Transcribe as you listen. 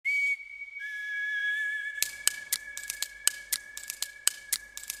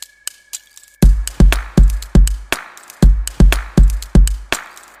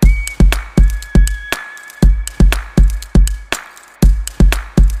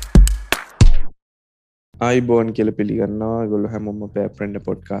ආයිබෝන් කියල පිළිගන්නවා ගොල්ල හැමොම පෑප්‍රෙන්ඩ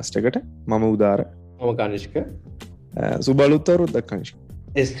පොඩ්කාස්ට් එකට මම උදාර මම කනිෂ්ක සුබලුත්තවරුද්දක් කංශ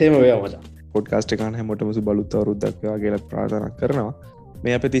එස්ේම වේ මචා පොඩ්කාස්ට එකන හැමොටම සුබලුත්තවරුද්දක්වා කියල ප්‍රාධන කරනවා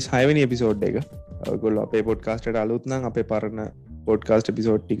මේ අප 36වෙනි එපිසෝඩ් එක ගොල්ල අපේ පොඩ්කාස්ට අලුත්නම් අපේ පරණ පොඩ්කාස්ට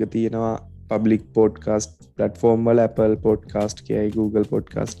පිසෝඩ් ටික තියෙනවා පබ්ලික් පෝඩ්කාස්ට පලටෆෝර්ම් වල Apple පොඩ්කාස්ට් කියයි Google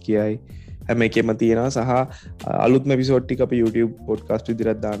පොඩ්කාස්ට් කියයි හැම එකෙම තියෙනවා සහ අලුත්ම පිසෝට්ටි අප YouTube පොඩ්කාස්ට්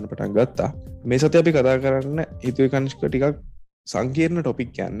විදිරත් දාන්න පටන් ගත්තා මේ සත අපි කතා කරන්න හිතුව කංශක ටිකක් සංකීර්ණ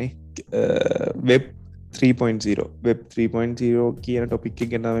ටොපික් යන්නේ වෙබ් 3.0 වෙබ් 3.0 කියන ටොපික්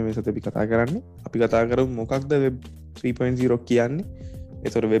ගෙනාව මේ සත අපි කතා කරන්න අපි කතා කරු මොකක්ද වෙබ් 3.0 කියන්නේ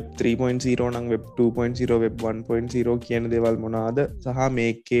එතොට වෙබ් 3.0 නම් වෙබ් 2.0 වෙබ් 1.0 කියන දෙවල් මොනාද සහ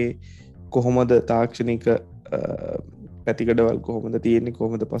මේකේ කොහොමද තාක්ෂණික පැතිකඩවල් කොහොමද තියෙන්නේ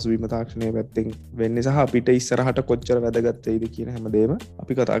කොහොමද පසුවීම තාක්ෂණය පැත්තෙන් වෙන්න සහ අපිට ඉස්සරහට කොච්චර වැදගත්තයිද කියන හැමදේම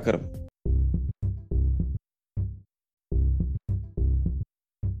අපි කතා කරමු.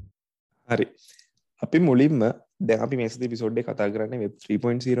 හරි අපි මුලින්ම දැන් අපි මේසද පිසෝඩ්ඩේ කතා කරන්න වෙබ්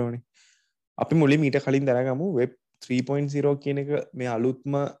 3.0 නේ අපි මුලින් ඊට කලින් දැනගමු වෙබ් 3.0 කියන එක මේ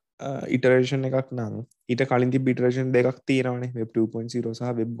අලුත්ම ඉටරේෂන් එකක් නම් ඊට කලින් තිබ්බ ඉටරේෂන් දෙකක් තියෙනවානේ වෙබ් 2.0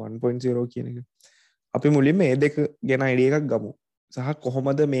 සහ වෙබ් 1.0 කියන එක අපි මුලින් මේ දෙක ගැන අයිඩිය එකක් ගමු සහ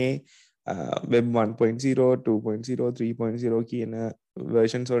කොහොමද මේ වෙබ් 1.0 2.0 3.0 කියන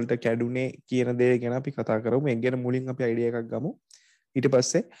වර්ෂන් සොල්ට කැඩුනේ කියන දේ ගැන අපි කතා කරමු මේ ගැන මුලින් අපි අයිඩිය එකක් ගමු ඊට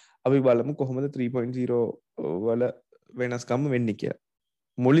පස්සේ අපි බලමු කොහොමද 3.0 වල වෙනස්කම් වෙන්නේ කියලා.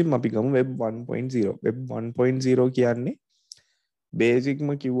 මුලින්ම අපි ගමු වෙබ් 1.0. වෙබ් 1.0 කියන්නේ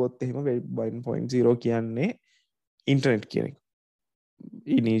බේසික්ම කිව්වොත් එහෙම වෙබ් 1.0 කියන්නේ ඉන්ටර්නෙට් කියන එක.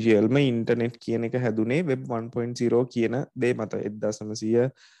 ඉනිෂියල්ම ඉන්ටර්නෙට් කියන එක හැදුනේ වෙබ් 1.0 කියන දේ මත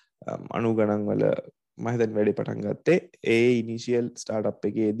 1990 ගණන් වල මම හිතන්නේ වැඩි පටන් ගත්තේ ඒ ඉනිෂියල් ස්ටාර්ට්අප්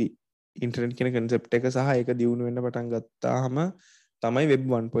එකේදී ඉන්ටර්නෙට් කියන කන්සෙප්ට් එක සහ ඒක දියුණු වෙන්න පටන් ගත්තාම තමයි වෙබ්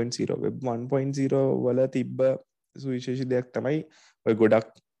 1.0 වෙබ් 1.0 වල තිබ්බ සුවිශේෂී දෙයක් තමයි ඔය ගොඩක්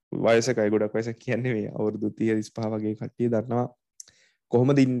වයසකයි ගොඩක් වයසක කියන්නේ මේ අවුරුදු 30 35 වගේ කට්ටිය දන්නවා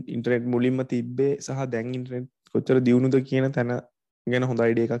කොහොමද ඉන්ටර්නෙට් මුලින්ම තිබ්බේ සහ දැන් ඉන්ටර්නෙට් කොච්චර දියුණුද කියන තැන ගැන හොඳ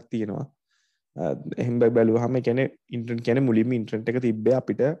අයිඩියා එකක් තියෙනවා. එහෙම බැලුවාම ඒ කියන්නේ ඉන්ටර්නෙට් කියන්නේ මුලින්ම ඉන්ටර්නෙට් එක තිබ්බේ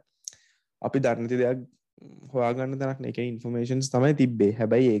අපිට අපි දන්න දෙයක් හොයාගන්න තැනක් නේ. ඒකේ ඉන්ෆර්මේෂන්ස් තමයි තිබ්බේ.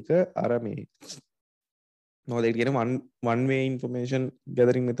 හැබැයි ඒක අර මේ මොකද ඒ කියන්නේ one way information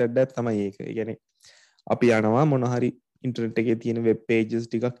gathering method එකක් තමයි ඒක. ඒ කියන්නේ අපි යනවා මොන හරි ඉන්ටර්නෙට් එකේ තියෙන වෙබ් පේජස්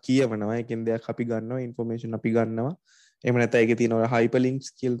ටිකක් කියවනවා. ඒකෙන් දෙයක් අපි ගන්නවා ඉන්ෆර්මේෂන් අපි ගන්නවා. එහෙම නැත්නම් ඒකේ තියෙන ඔය හයිපර් ලින්ක්ස්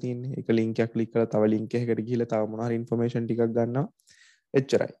කියලා තියෙන්නේ. ඒක ලින්ක් එකක් ක්ලික් කරලා තව ලින්ක් එකකට ගිහිල්ලා තව මොන හරි ඉන්ෆර්මේෂන් ටිකක් ගන්නවා.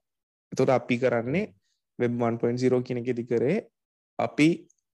 එච්චරයි. එතකොට අපි කරන්නේ වෙබ් 1.0 කියන එකේදී කරේ අපි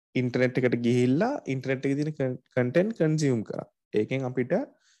ඉන්ටර්නෙට් එකට ගිහිල්ලා ඉන්ටර්නෙට් එකේ තියෙන කන්ටෙන්ට් කන්සියුම් කරා. ඒකෙන් අපිට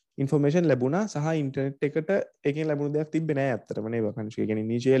ඉන්ෆර්මේෂන් ලැබුණා සහ ඉන්ටර්නෙට් එකට ඒකෙන් ලැබුණු දෙයක් තිබ්බේ නෑ අත්‍තරම නේ වකන්ෂ්. ඒ කියන්නේ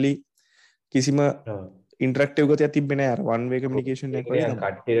ඉනිෂියලි කිසිම ඉන්ටරැක්ටිව් ගතියක් තිබ්බේ නෑ අර වන් වේ කමියුනිකේෂන් එකක් වගේ තමයි.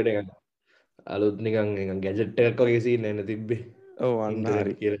 කට්ටියට අලුත් නිකන් ගැජට් එකක් වගේ සීන් එන්න තිබ්බේ. ඔව් අන්න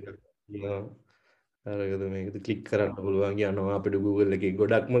හරි. කියලා අරකද මේකද ක්ලික් කරන්න පුළුවන් යනවා අපිට Google එකේ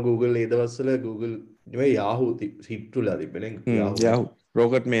ගොඩක්ම Google ඒ දවස්වල Google නෙමෙයි Yahoo හිට්ටුලා තිබ්බේ නේ Yahoo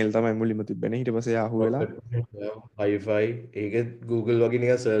රොකට් මේල් තමයි මුලින්ම තිබ්බේ ඊට පස්සේ Yahoo වෙලා Hi-Fi ඒක Google වගේ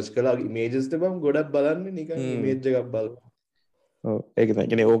නිකන් සර්ච් කළා ඉමේජස් තිබ්බම ගොඩක් බලන්නේ නිකන් ඉමේජ් එකක් බලනවා. ඔව් ඒක තමයි.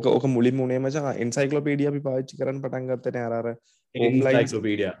 කියන්නේ ඕක මුලින්ම උනේ මචං එන්සයික්ලෝපීඩියා අපි පාවිච්චි කරන්න පටන් ගත්තනේ අර ඔෆ්ලයින්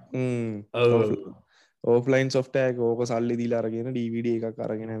එන්සයික්ලෝපීඩියා. ඕෆ්ලයින් සොෆ්ට්වෙයාර් එක ඕක සල්ලි දීලා අරගෙන DVD එකක්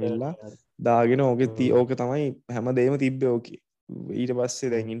අරගෙන ඇවිල්ලා දාගෙන ඕක තමයි හැමදේම තිබ්බේ ඕකේ. ඊට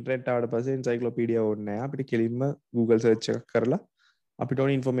පස්සේ දැන් ඉන්ටර්නෙට් ආවට පස්සේ එන්සයික්ලෝපීඩියා ඕනේ නැහැ. අපිට කෙලින්ම Google සර්ච් එකක් කරලා අපිට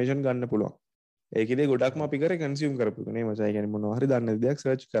ඕන ඉන්ෆර්මේෂන් ගන්න පුළුවන්. ඒකේදී ගොඩක්ම අපි කරේ කන්සියුම් කරපු එක නේ මචං. ඒ කියන්නේ මොනවා හරි දන්න දෙයක්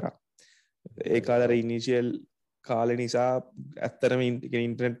සර්ච් කරා. ඒ කාලේ ඉනිෂියල් කාලේ නිසා ඇත්තටම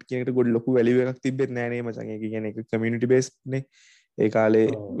ඉන්ටර්නෙට් කියන එකට ගොඩ ලොකු වැලියු එකක් තිබෙන්නේ නැහැ නේ මචං. ඒක කියන්නේ ඒක කමියුනිටි බේස්ඩ් නේ. ඒ කාලේ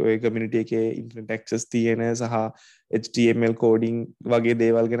ඔය කමියුනිටි එකේ ඉන්ටර්නෙට් ඇක්සස් තියෙන සහ HTML කෝඩින් වගේ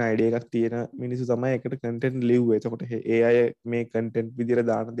දේවල් ගැන අයිඩියා එකක් තියෙන මිනිස්සු තමයි ඒකට කන්ටෙන්ට් ලිව්වේ. එතකොට ඒ අය මේ කන්ටෙන්ට් විදිහට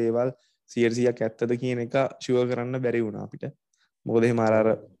දාන දේවල් 100%ක් ඇත්තද කියන එක ෂුවර් කරන්න බැරි වුණා අපිට. මොකද එහෙම අර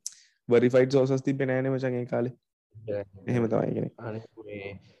වෙරිෆයිඩ් සෝසස් තිබ්බේ නැහැ නේ මචං ඒ කාලේ. එහෙම තමයි කියන්නේ. අනිත්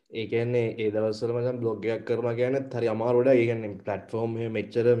ඒ කියන්නේ ඒ දවස්වල මම බ්ලොග් එකක් කරනවා කියන්නේත් හරි අමාරු වැඩක්. ඒ කියන්නේ ප්ලැට්ෆෝම් එක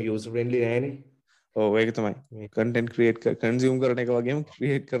මෙච්චර යූසර් ෆ්‍රෙන්ඩ්ලි නෑනේ. ඔව් ඒක තමයි. කන්ටෙන්ට් ක්‍රියේට් කන්සියුම් කරන එක වගේම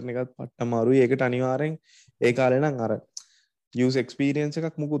ක්‍රියේට් කරන එකත් පට්ට අමාරුයි. ඒකට අනිවාර්යෙන් ඒ කාලේ නම් අර යූස් එක්ස්පීරියන්ස්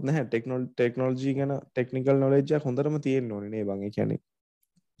එකක් මුකුත් නැහැ. ටෙක්නොලොජි ගැන ටෙක්නිකල් නොලෙජ් එකක් හොඳටම තියෙන්න ඕනේ නේ බං. ඒ කියන්නේ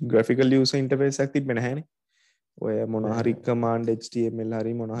ග්‍රැෆිකල් යූසර් ඉන්ටර්ෆේස් එකක් තිබ්බේ නැහැනේ. ඔය මොන හරි කමාන්ඩ් HTML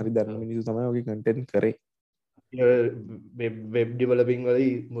හරි මොන හරි දන්න මිනිස්සු තමයි ඔගේ කන්ටෙන්ට් කරේ. වෙබ් ඩිවලපින් වල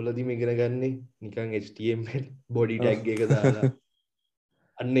මුලදිම ඉගෙන ගන්නේ නිකන් HTML බොඩි ටැග් එක දාලා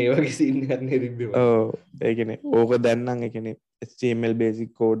අන්න ඒවගේ සින්න ගන්නේ තිබ්බේ ඒකන ඕක දැන්නම් එකන ස්ටමල්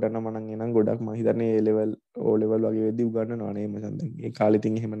බේසික් කෝඩ්ඩන මනන් එනම් ගොඩක් මහිතන ඒලෙවල් ඕලෙවල් වගේ වෙදි උගන්න නානේ මසන්ද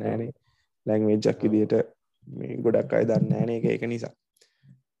කාලිතින් හෙම නෑනේ ලැංවේජ්ජක් විදියට මේ ගොඩක් අය දන්න ෑන එක එක නිසා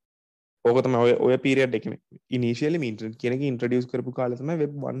ඕකතම ඔය පිරියට එකන ඉනිශල මීට කියෙනෙ ඉන්ට්‍රඩියස් කරපු කාලතම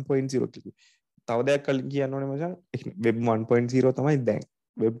වෙබ් 1.0 තව දෙයක් කලින් කියන්නවන මචන් වෙබ් 1.0 තමයි දැන්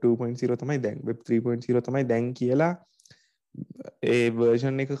වෙබ් 2.0 තමයි දැන් වෙබ් 3.0 තමයි දැන් කියලා ඒ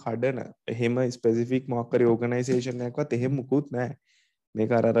වර්ෂන් එක කඩන එහෙම ස්පෙසිෆික් මොක්කර ඕගනයිසේෂන් එකවත් එහෙම මුකුත් නෑ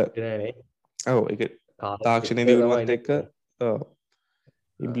මේ කරර ඔව එක තාක්ෂණය දියුණුවත් එක්ක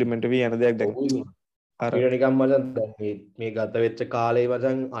ඉම්පලිමෙන්ට වී යන දෙයක් දැන් නිකම් මචන් මේ ගත වෙච්ච කාලේ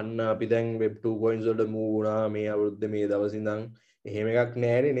වචන් අන්න අපි දැන් වෙබ් 2.0ට මූුණා මේ අවුරුද්ධ මේ දවසිදං එහෙම එකක්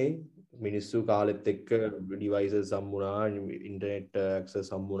නෑරනේ මිනිස්සු කාලෙත් එක්ක ඩිවයිස සම්මුණා ඉන්ටනෙට් ක්ස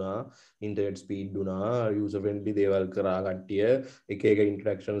සම්මුණා ඉන්ටනෙට් ස්පීඩ් වුනා යුසෆෙන්ඩි දේවල් කරා කට්ටිය එක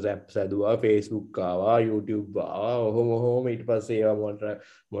ඉන්ටරක්ෂන් ඇප් සැදවා ෆේස්බුක්කාවා YouTube ඔහොම හෝම ඉට පස්සේ ඒවා මොට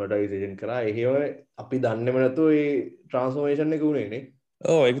මොටයිසේෂන් කරා එහෙම අපි දන්නමනතු ඒ ට්‍රන්ස්ෝමේෂන් එක වුණේනේ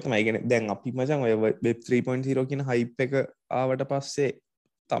ඒකතමයිගෙන දැන් අපි මචන් ඔය වෙබ් 3.0 කියන හයිප් එක ආවට පස්සේ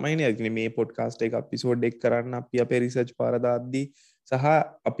තමයින ඇතින මේ පොඩ්කාස්ට එක අපිසෝඩ් එක් කරන්න අපි අපේ රිසර්ච් පාරදාද්දී සහ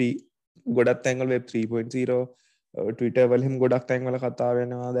අපි ගොඩත් තැන්ගල් වෙබ් 3.0 Twitter වලහෙම ගොඩක් තැන්වල කතා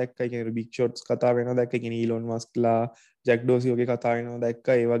වෙනවා දැක්ක බික් ෂොට්ස් කතා වෙන දැක්ක ඊලොන් මස්ක්ලා ජැක් ඩෝසිෝගේ කතා වෙනවා දැක්ක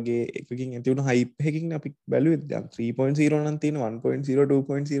ඒවගේ එකකින් ඇතිවුණු හයිප්හකින් අපි බැලු 3.0 නම් තියෙන 1.0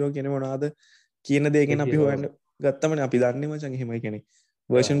 2.0 කියෙන මොනාද කියන දේගෙන අපි හොයන්න ගත්තමන අපි දන්න මචන් හෙමයි කෙනෙ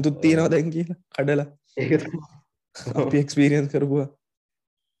වර්ෂන් තුත් තියෙනවා දැන් කියලා කඩලා අපි එක්ස්පීරියන්ස් කරපුවා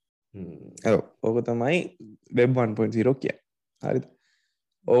ඕක තමයි වෙබ් 1.0 කිය හරි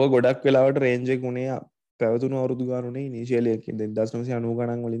ඕක ගොඩක් වෙලාවට රේන්ජෙක් වුණේ පැවතුන අවුදු ගානුනේ නිශේලයකින් 1990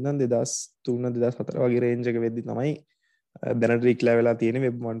 ගණන් වලින් 2003 2004 වගේ රේන්ජ් එක වෙද්දි තමයි දැනට රික්ලා වෙලා තියෙන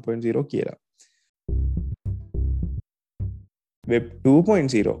වෙබ් 1.0 කියලා. වෙබ්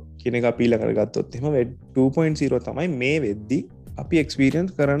 2.0 කියන එක අපි ඊළඟට ගත්තොත් එහෙම වෙබ් 2.0 තමයි මේ වෙද්දි අපි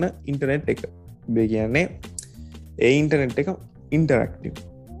එක්ස්පීරියන්ස් කරන ඉන්ටර්නෙට් එක. මේ කියන්නේ ඒ ඉන්ටර්නෙට් එක ඉන්ටරැක්ටිව්.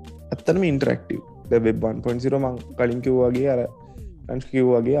 ඇත්තටම ඉන්ටරැක්ටිව්. දැන් වෙබ් 1.0 මම කලින් කිව්වා වගේ අර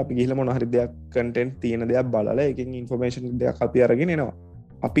වගේ අපි ගිහිල්ලා මොන හරි දෙයක් කන්ටෙන්ට් තියෙන දෙයක් බලලා ඒකෙන් ඉන්ෆර්මේෂන් දෙයක් අපි අරගෙන එනවා.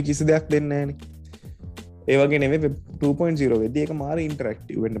 අපි කිසි දෙයක් දෙන්නේ නැහනේ. ඒ වගේ නෙවෙයි වෙබ් 2.0 වෙද්දී ඒක මාර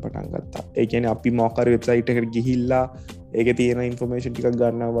ඉන්ටරැක්ටිව් වෙන්න පටන් ගත්තා. ඒ කියන්නේ අපි මොකක් හරි වෙබ්සයිට් එකකට ගිහිල්ලා ඒකේ තියෙන ඉන්ෆර්මේෂන් ටිකක්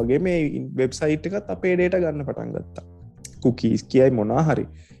ගන්නවා වගේ මේ වෙබ්සයිට් එකත් අපේ data ගන්න පටන් ගත්තා. cookies කියයි මොනවා හරි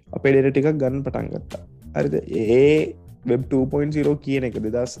අපේ data ටිකක් ගන්න පටන් ගත්තා. හරිද? ඒ වෙබ් 2.0 කියන එක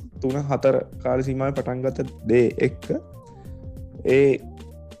 2003 4 කාල සීමාවේ පටන් ගත්ත දේ එක්ක ඒ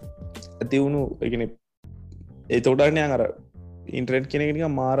ඇතිවුණු එකන ඒ තෝටනය අර ඉන්ට්‍රෙට් කෙනෙක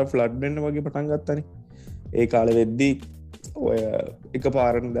මාර ෆ්ලඩ් බෙන්න්න වගේ පටන් ගත්තන ඒ කාල වෙද්දී ඔය එක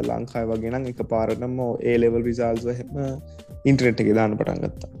පාරන ද ලංකාය වගෙන එක පාරනම ඒ ලෙවල් රිසාල්ස හෙම ඉන්ට්‍රෙට් එක දාන්න පටන්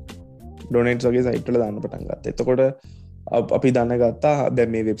ගත්තා ඩොනෙට් වගේ සයිට්ල දාන්න පටන් ගත්ත එතකොට අපි දන්න ගත්තා දැ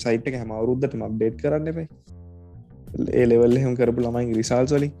මේ වෙබ්සයිට් එක හැමවරුද්දට මක්්ඩේට් කරන්න එපයි ඒ ලෙවල් හෙම කරපු ළමයි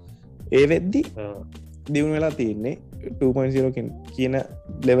රිසාල්ස් වලින් ඒ වෙද්දි දියුණු වෙලා තියන්නේ 2.0 කියන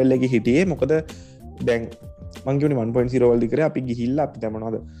ලෙවල් එක හිටියේ මොකද දැන් මංගන 1.0 වල්දි කර අපි ගිහිල්ල අපි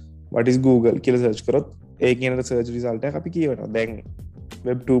තමනද වටිස් Google කියල සර්ච් කරොත් ඒ කියනට සර්ච් රිසල්ට අපි කියවන දැන්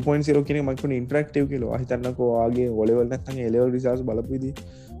වෙබ් 2.0 කියන මක්න ඉන්ටරක්ටව කියල හිතන්නකවාගේ ඔලෙවල් නැතන් එලවල් රිසාස් බලපවිද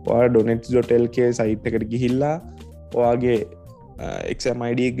වා ඩොනෙට්.ල්ක සයිට් එකට ගිහිල්ලා ඔයාගේ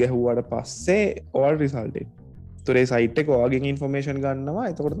එක්මයිඩ ගැහුවට පස්සේ ඕල් රිසල්ට තුරේ සයිට් එක වාගේ ඉන්ෆර්මේෂන් ගන්නවා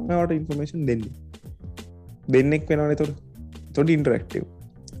එතකොට ට ඉන්ෆර්මේෂන් දෙන්නෙක් වෙනන තොට ඉන්ටරක්ටව්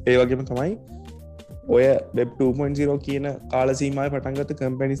ඒ වගේම තමයි ඔය වෙබ් 2.0 කියන කාලසීමයි පටන්ගත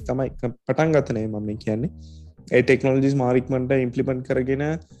කම්පැනිස් තමයි පටන් ගතනය මම කියන්නේ ඒ ටෙක්නෝජිස් මාරික්මට ඉම්පලිමෙන්ට් කරගෙන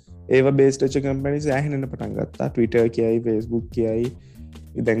ඒ බේස්ටච කම්පැනිස් ඇහනට පටන් ගත්තා Twitter කියයි Facebook කියයි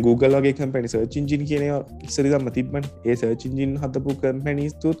දැන් Google වගේ කම්පැනි සර්ච් ඉන්ජින් කියන ඉස්සරිදම්ම තිබ්බන් ඒ සර්ච් ඉන්ජින් හදපු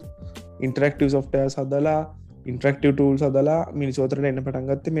කම්පැනිස් තුත් ඉන්ටරක්ටව සොෆ්ටය සදලා ඉන්ටරක්ටව ටූල් සදලා මිනිසෝතරට එන්න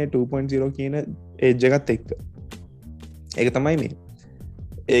පටන්ගත්ත මේ 2.0 කියන ඒජ්ජගත් එක්ක ඒක තමයි මේ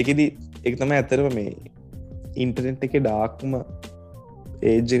ඒකෙදි එක තමයි ඇතරම මේ ඉන්ටර්නෙට් එක ඩාක්ම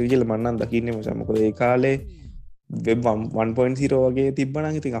ඒජ්ජ කියල මන්නන් දකින්න මචමකොද ඒ කාලේ වෙබ් 1.0 වගේ තිබන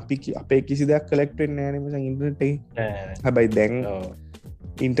ඉතින් අපි අපේ කිසි දෙයක් කලෙක්ටෙන් නෑනම ඉන්ටනෙට් හැබයි දැන්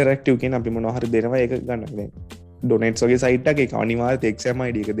ඉන්ටරක්ටව කියෙන් අපි මොනහරි දෙනවා එක ගන්න ඩොනෙට් වගේ සයිට් එක අනිවාර්ත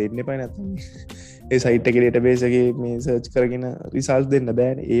එක්ෂමයිඩ එක දෙන්න පයි නැත ඒ සයිට් එක ඩේට බේසගේ මේ සර්ච් කරගෙන රිසල්ස් දෙන්න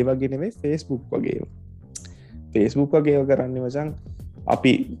බෑන ඒ වගෙනවේ ෆේස්බුක් වගේ ෆේස්බුක් වගේ කරන්න මචන්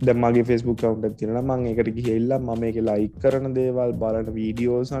අපි දැම්මගේ ෆෙස්බුක් කවුන්ට් තියනවා මං ඒකට ගිහිල්ලා මම ඒක ලයික් කරන දේවල් බලන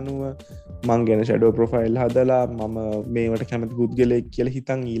වීඩියෝස් අනුව මං ගැන ෂැඩෝ ප්‍රොෆයිල් හදලා මම මේවට කැමති පුද්ගලයෙක් කියලා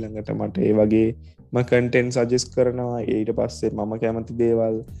හිතන් ඊළඟට මට ඒ වගේ කන්ටෙන්ට් සජෙස්ට් කරනවා ඊට පස්සේ මම කැමති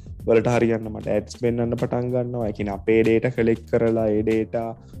දේවල් වලට හරියන්න මට ඇඩ්ස් පෙන්වන්න පටන් ගන්නවා ඒ කියන්නේ අපේ data collect කරලා ඒ data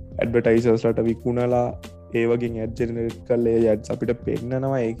advertisersලට විකුණලා ඒ වගේ ඇඩ් ජෙනරේට් කරලා ඒ ඇඩ්ස් අපිට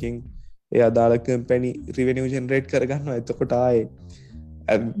පෙන්නනවා ඒකෙන් ඒ අදාළ කම්පැනි රිවෙනියු ජෙනරේට් කරගන්නවා එතකොට ආයේ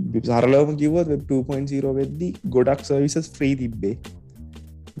සරලවම කිව්වොත් වෙබ් 2.0 වෙද්දී ගොඩක් සර්විසස් ෆ්‍රී තිබ්බේ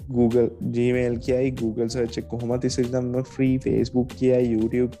Google Gmail කියයි Google search එක කොහොමද ඉස්සෙල්ලාම ෆ්‍රී Facebook කියයි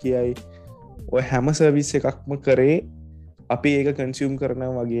YouTube කියයි ඔය හැම සර්විස් එකක්ම කරේ අපි ඒක කන්සියුම්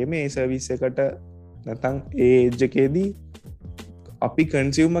කරනවා වගේ මේ සර්විස් එකට නැත්නම් ඒ එජ් එකේදී අපි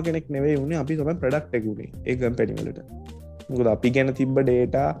කන්සියුමර් කෙනෙක් නෙවෙයි උනේ අපි තමයි ප්‍රොඩක්ට් එක උනේ ඒ කම්පැනි වලට මොකද අපි ගැන තිබ්බ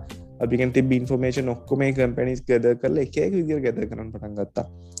data අපි ගැන තිබ්බ ඉන්ෆර්මේෂන් ඔක්කොම මේ කම්පැනිස් ගෙදර් කරලා එක එක විදිහට ගෙදර් කරන්න පටන් ගත්තා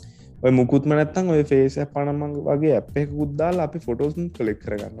ඔය මුකුත්ම නැත්තම් ඔය ෆේස් ඇප් අනමං වගේ ඇප් එකකුත් දාලා අපි ෆොටෝස් කලෙක්ට්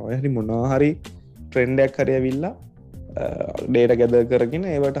කරගන්නවා ඔය හරි මොනවා හරි ට්‍රෙන්ඩ් එකක් හරි ඇවිල්ලා data ගෙදර් කරගෙන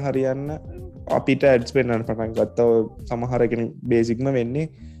ඒවට හරියන්න අපිට ඇඩ්ස් පෙන්වන්න පටන් ගත්තා ඔය සමහර කෙනෙක් බේසික්ම වෙන්නේ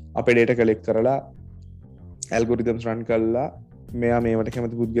අපේ data collect කරලා ඇල්ගොරිතම්ස් රන් කරලා මෙයා මේවට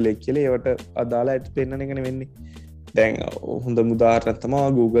කැමති පුද්ගලයෙක් කියලා ඒවට අදාළ ඇඩ්ස් පෙන්වන එකනේ වෙන්නේ දැන් හොඳ උදාහරණයක් තමයි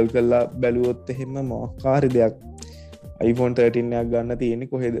Google කරලා බැලුවොත් එහෙම මොකක් හරි දෙයක් iPhone 13 එකක් ගන්න තියෙන්නේ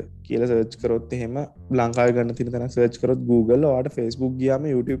කොහෙද කියලා සර්ච් කරොත් එහෙම ලංකාවේ ගන්න තියෙන තැන සර්ච් කරොත් Google ඔයාලට Facebook ගියාම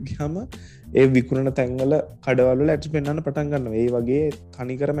YouTube ගියාම ඒ විකුණන තැන්වල කඩවල වල ඇඩ්ස් පෙන්වන්න පටන් ගන්නවා. ඒ වගේ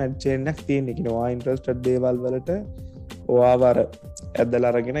තනිකරම ඇඩ් චේන් එකක් තියෙන. කියන්නේ ඔයා ඉන්ටරෙස්ටඩ් දේවල් වලට ඔයාව අර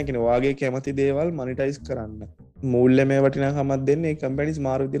ඇදලා අරගෙන කියන්නේ ඔයාගේ කැමති දේවල් මොනිටයිස් කරන්න. මූල්‍යමය වටිනාකමක් දෙන්නේ කම්පැනිස්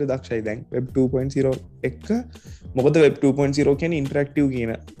මාරු විදිහට දක්ෂයි දැන් වෙබ් 2.0 එක මොකද වෙබ් 2.0 කියන්නේ ඉන්ටරැක්ටිව්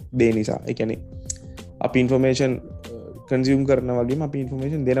කියන දේ නිසා. ඒ කියන්නේ අපි ඉන්ෆර්මේෂන් කන්සියුම් කරන වගේම අපි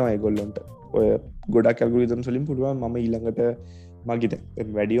ඉන්ෆර්මේෂන් දෙනවා ඒගොල්ලන්ට. ඔය ගොඩක් ඇල්ගොරිතම්ස් වලින් පුළුවන් මම ඊළඟට මගේ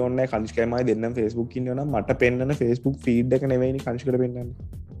වැඩි ඕන නැහැ කනිෂ්කයිමයි දෙන්නම් Facebook ඉන්නවා නම් මට පෙන්නන Facebook feed එක නෙවෙයිනේ කනිෂ්කට පෙන්නන්නේ.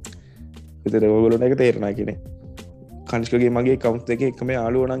 ඒතර ඔයගොල්ලන්ට ඒක තේරෙනවා කියන්නේ. කනිෂ්කගේ මගේ account එකේ එකම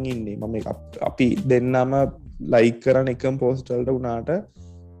යාළුවෝ නම් ඉන්නේ. මම අපි දෙන්නම ලයික් කරන එකම පෝස්ට් වලට උනාට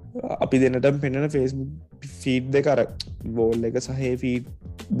අපි දෙන්නටම පෙන්නන Facebook feed දෙක අර වෝල් එක සහ ඒ feed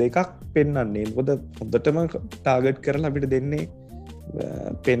දෙකක් පෙන්වන්නේ. මොකද හොඳටම ටාගට් කරලා අපිට දෙන්නේ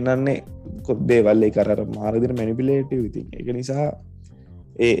පෙන්වන්නේ දේවල් ඒක අර මාර විදිහට මැනිපියුලේටිව් ඉතින්. ඒක නිසා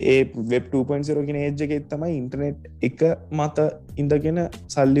ඒ වෙබ් 2.0 කියන ඒජ් එකේ තමයි ඉන්ටර්නෙට් එක මත ඉඳගෙන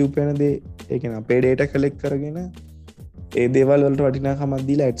සල්ලි උපයන දේ ඒ කියන්නේ අපේ data collect කරගෙන ඒ දේවල් වලට වටිනාකමක්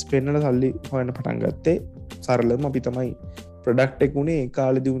දීලා ඇඩ්ස් පෙන්වන සල්ලි හොයන්න පටන් ගත්තේ. සරලවම අපි තමයි ප්‍රොඩක්ට් එක උනේ ඒ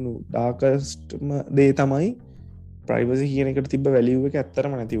කාලේදී වුණු ඩාර්කස්ට්ම දේ තමයි ප්‍රයිවසි කියන එකට තිබ්බ වැලියු එක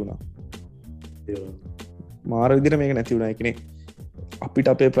ඇත්තටම නැති වුණා. මාර විදිහට මේක නැති වුණා. ඒ කියන්නේ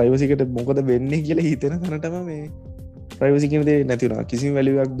අපිට අපේ ප්‍රයිවසි එකට මොකද වෙන්නේ කියලා හිතෙන තැනටම මේ ප්‍රයිවසි කියන දේ නැති වුණා. කිසිම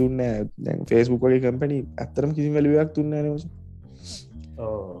වැලියු එකක් දුන්නේ නැහැ. දැන් Facebook වගේ කම්පැනි ඇත්තටම කිසිම වැලියු එකක් දුන්නේ නැහැ නේ.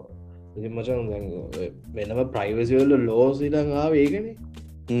 ඔව්. ඉතින් මචං දැන් වෙනම ප්‍රයිවසි වල ලෝස් ඉඳන් ආවේ ඒකනේ.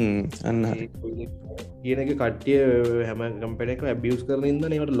 අන්න හරි. කියන එක කට්ටිය හැම කම්පැනි එකම ඇබියුස් කරන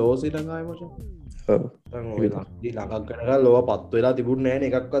ඉඳන් ඒකට ලෝස් ඉඳන් ආවේ මචං. ඔව්. දැන් ඔය ලංකාව කරලා ලෝව පත් වෙලා තිබුණේ නැහැ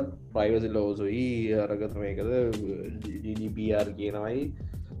නේ එකක්වත් ප්‍රයිවසි ලෝසුයි අරගත මේකද GDPR කියනවායි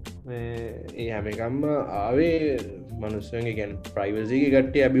ඒ හැම එකක්ම ආවේ මනුස්සයන්ගේ කියන්නේ ප්‍රයිවසි එක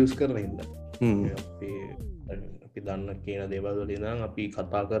කට්ටිය ඇබියුස් කරන හින්දා. අපි දන්න කියන දේවල් වලින් ඉඳන් අපි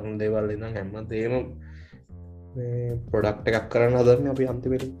කතා කරන දේවල් වලින් ඉඳන් හැමදේම මේ ප්‍රොඩක්ට් එකක් කරන්න හදන්නේ අපි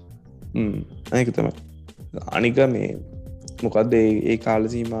අන්තිමට. ඒක තමයි. අනික මේ මොකක්ද ඒ කාල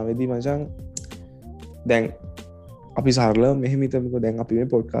සීමාවෙදී මචං දැන් අපි සරල මෙහෙම හිතමුකෝ දැන් අපි මේ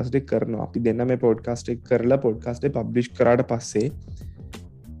පොඩ්කාස්ට් එක කරනවා. අපි දෙන්න මේ පොඩ්කාස්ට් එක කරලා පොඩ්කාස්ට් එක පබ්ලිෂ් කරාට පස්සේ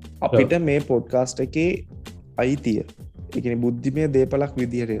අපිට මේ පොඩ්කාස්ට් එකේ අයිතිය ඒ කියන්නේ බුද්ධිමය දේපලක්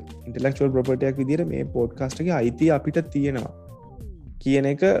විදිහට ඉන්ටෙලෙක්චුවල් ප්‍රොපර්ටි එකක් විදිහට මේ පොඩ්කාස්ට් එකේ අයිතිය අපිට තියෙනවා කියන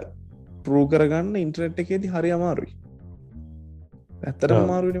එක ප්‍රූව් කරගන්න ඉන්ටර්නෙට් එකේදී හරි අමාරුයි. ඇත්තටම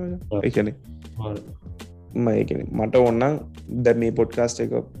අමාරුයිනේ මචං. ඒ කියන්නේ මට ඕනනම් දැන් මේ පොඩ්කාස්ට්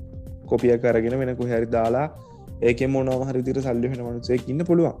එක කොපියක් අරගෙන වෙන කොහේ හරි දාලා ඒකේ මොනවා හරි විදිහට සල්ලි වෙන මිනිස්සෙක් ඉන්න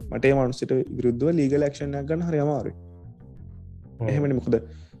පුළුවන්. මට ඒ මිනිස්සුන්ට විරුද්ධව ලීගල් ඇක්ෂන් එකක් ගන්න හරි අමාරුයි. එහෙමනේ මොකද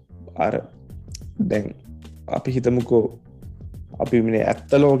අර දැන් අපි හිතමුකෝ අපි මේ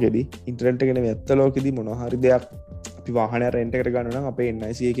ඇත්ත ලෝකෙදී ඉන්ටර්නෙට් එකේ නෙමෙයි ඇත්ත ලෝකෙදී මොනවා හරි දෙයක් අපි වාහනයක් රෙන්ට් එකකට ගන්න නම් අපේ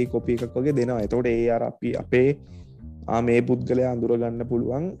NIC එකේ කොපි එකක් වගේ දෙනවා. එතකොට ඒ අර අපි අපේ මේ පුද්ගලයා අඳුර ගන්න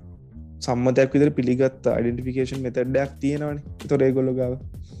පුළුවන් සම්මතයක් විදිහට පිළිගත්ත ඩෙන්ටිෆිකේෂන් මෙතඩ් එකක් තියෙනවනේ. ඒතකොට ඒගොල්ලෝ ගාව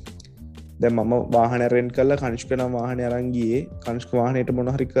දැන් මම වාහනය රෙන්ට් කරලා කනිෂ්ක නම් වාහනේ අරන් ගියේ. කනිෂ්ක වාහනේට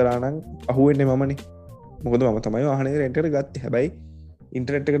මොන හරි කරා නම් අහුවෙන්නේ මමනේ. මොකද මම තමයි වාහනේ රෙන්ට් එකට ගත්තේ. හැබැයි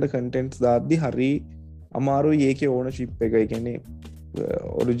ඉන්ටර්නෙට් එකට කන්ටෙන්ට්ස් දාද්දි හරි අමාරුයි ඒකේ ඕනර්ෂිප් එක. ඒ කියන්නේ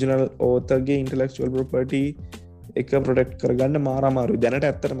ඔරිජිනල් ඕතරගේ ඉන්ටලෙක්චුවල් ප්‍රොපර්ටි එක ප්‍රොටෙක්ට් කරගන්න මාර අමාරුයි. දැනට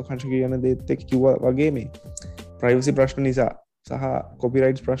ඇත්තටම කංශ කියන දේත් එක්ක කිව්වා වගේ මේ ප්‍රයිවසි ප්‍රශ්න නිසා සහ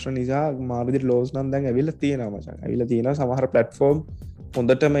කොපිරයිට්ස් ප්‍රශ්න නිසා මාර විදිහට ලෝස් නම් දැන් ඇවිල්ලා තියෙනවා මචං. ඇවිල්ලා තියෙනවා සමහර ප්ලැට්ෆෝම්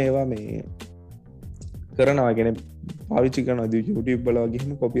හොඳටම ඒවා මේ කරනවා. කියන්නේ පාවිච්චි කරනවා. YouTube වල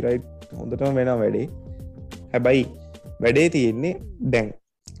වගේම කොපිරයිට් හොඳටම වෙනවා වැඩේ. හැබැයි වැඩේ තියෙන්නේ දැන්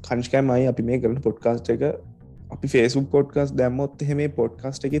කංශකමයි අපි මේ කරන පොඩ්කාස්ට් එක අපි Facebook පොඩ්කාස්ට් දැම්මොත් එහෙම මේ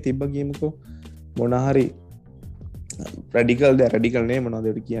පොඩ්කාස්ට් එකේ තිබ්බ කියමුකෝ මොන හරි රැඩිකල් රැඩිකල් නේ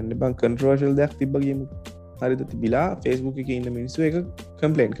මොනවද ඒකට කියන්නේ බං කන්ට්‍රෝවර්ෂල් දෙයක් තිබ්බ කියමුකෝ. හරිද? තිබිලා Facebook එකේ ඉන්න මිනිස්සු ඒක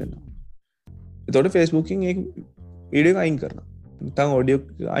කම්ප්ලේන්ට් කරනවා. එතකොට Facebook එකෙන් ඒක වීඩියෝ එක අයින් කරනවා. නැත්නම්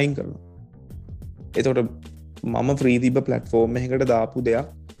ඔඩියෝ අයින් කරනවා. එතකොට මම ෆ්‍රී තිබ්බ ප්ලැට්ෆෝම් එකකට දාපු දෙයක්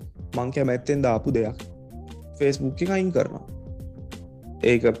මං කැමැත්තෙන් දාපු දෙයක් Facebook එක අයින් කරනවා.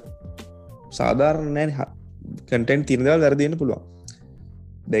 ඒක සාධාරණ නෑ. කන්ටෙන්ට් තියෙන දේවල් වැරදි වෙන්න පුළුවන්.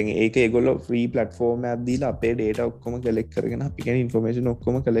 දැන් ඒක ඒගොල්ලෝ ෆ්‍රී ප්ලැට්ෆෝම් එකක් දීලා අපේ data ඔක්කොම කලෙක්ට් කරගෙන අපි කියන ইনফර්මේෂන්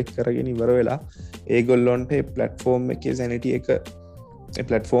ඔක්කොම කලෙක්ට් කරගෙන ඉවර වෙලා ඒගොල්ලොන්ට ඒ ප්ලැට්ෆෝම් එකේ සැනිටි එක ඒ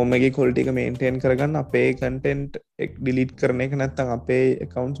ප්ලැට්ෆෝම් එකේ ක්වොලිටි එක මේන්ටේන් කරගන්න අපේ කන්ටෙන්ට් එක ඩිලීට් කරන එක නැත්නම් අපේ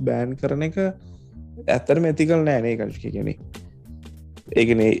accounts ban කරන එක ඇත්තටම ethical නෑ නේ කල්ෂ් කියන්නේ. ඒ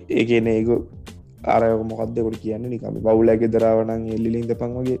කියන්නේ ඒක අර මොකක්ද ඒකට කියන්නේ නිකන් බවුලගේ දරාව නම් එල්ලිලින්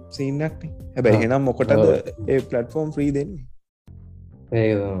දපන් වගේ සීන් එකක් නේ. හැබැයි එහෙනම් මොකටද ඒ ප්ලැට්ෆෝම් ෆ්‍රී දෙන්නේ?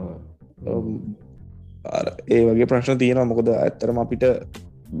 ඒ වගේ ප්‍රශ්න තියෙනවා. මොකද ඇත්තරම අපිට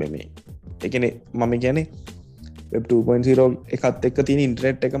මේ එකනේ මම කියන්නේ වෙබ් 2.0 එකත් එක්ක තියෙන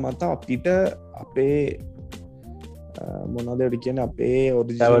ඉන්ටර්නෙට් එක මත අපිට අපේ මොනවද කියන්නේ අපේ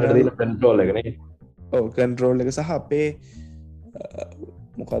ඔරිජිනල් කන්ට්‍රෝල් එක නේ. ඔව් කන්ට්‍රෝල් එක සහ අපේ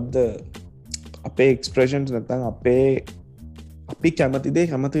මොකද්ද අපේ එක්ස්ප්‍රෙෂන්ස් නැත්නම් අපි කැමති දේ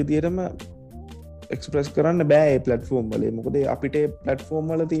කැමති විදියටම එක්ස්ප්‍රෙස් කරන්න බෑ ඒ ප්ලැට්ෆෝම් වල. මොකද අපිට ප්ලැට්ෆෝම්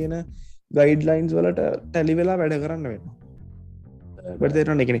වල තියෙන ගයිඩ්ලයින්ස් වලට ටැලි වෙලා වැඩ කරන්න වෙනවා. වැඩ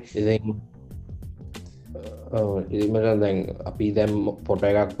තේරෙන්නේ කියන්නේ. ඉතින් දැන් අපි දැන්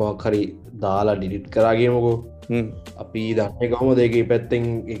ෆොටෝ එකක් මොකක් හරි දාලා ඩිලිට් කරා කියමුකෝ. අපි දන්නේ කොහොමද ඒකේ පැත්තෙන්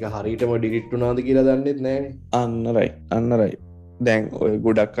ඒක හරියටම ඩිලිට් වුණාද කියලා දන්නෙත් නෑනේ. අන්න රයිට්. දැන් ඔය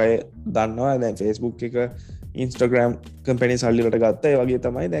ගොඩක් අය දන්නවා දැන් Facebook එක Instagram කම්පැනි සල්ලි වලට ගත්තා. ඒ වගේ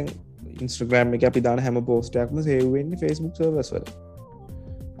තමයි දැන් Instagram එක අපි දාන හැම පෝස්ට් එකක්ම සේව් වෙන්නේ Facebook සර්වර්ස් වල.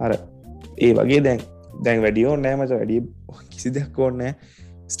 අර ඒ වගේ දැන් වැඩි ඕනේ නෑ මචං. වැඩි කිසි දෙයක් ඕනේ නෑ.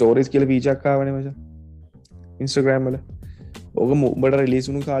 ස්ටෝරීස් කියලා ෆීචර් එකක් ආවනේ මචං Instagram වල. ඕක උඹට රිලීස්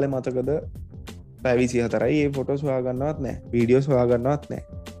වුණු කාලේ මතකද? පැය 24යි ඒ ෆොටෝස් හොයා ගන්නවත් නෑ. වීඩියෝස් හොයා ගන්නවත් නෑ.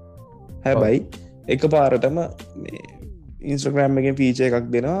 හැබැයි එකපාරටම මේ Instagram එකෙන් ෆීචර්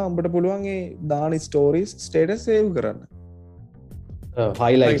එකක් දෙනවා. උඹට පුළුවන් ඒ දාන ස්ටෝරීස් ස්ටේටස් සේව් කරන්න.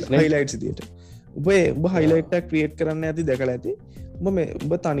 highlights විදියට. ඔබ highlight එකක් ක්‍රියේට් කරන්න ඇති දැකලා ඇති.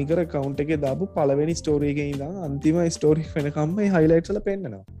 ඔබ තනිකර account එකේ දාපු පළවෙනි ස්ටෝරි එකේ ඉඳන් අන්තිම ස්ටෝරි වෙනකම්ම මේ highlights වල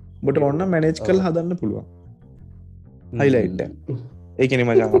පෙන්නනවා. ඔබට ඕන manage කරලා හදන්න පුළුවන්. highlight එක. ඒ කියන්නේ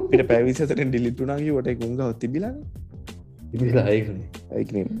මචං අපිට පැය 24න් delete වුණා කිව්වට ඒක උංගව තිබිලානේ. තිබිලා ඒකනේ. ඒ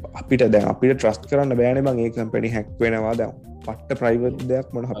කියන්නේ අපිට trust කරන්න බෑනේ බං. ඒ කම්පැනි hack වෙනවා දැන්. පට්ට private දෙයක්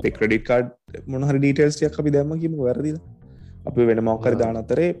මොන අපේ credit card මොන හරි details ටිකක් අපි දැම්ම කියමුකෝ වැරදිද? අපි වෙන මොකක් හරි දාන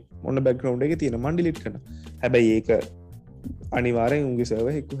අතරේ මොන බෑග්ග්‍රවුන්ඩ් එකේ තියෙන මන් ඩිලීට් කරනවා. හැබැයි ඒක අනිවාර්යෙන් උන්ගේ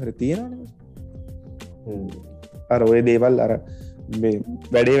සර්වර් එකක හරි තියෙනවනේ. අර ඔය දේවල් අර මේ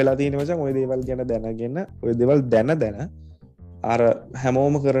වැඩේ වෙලා තියෙන මචං ඔය දේවල් ගැන දැනගෙන ඔය දේවල් දැන අර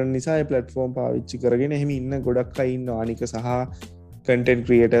හැමෝම කරන නිසා ඒ ප්ලැට්ෆෝම් පාවිච්චි කරගෙන එහෙම ඉන්න ගොඩක් අය ඉන්නවා. අනික සහ කන්ටෙන්ට්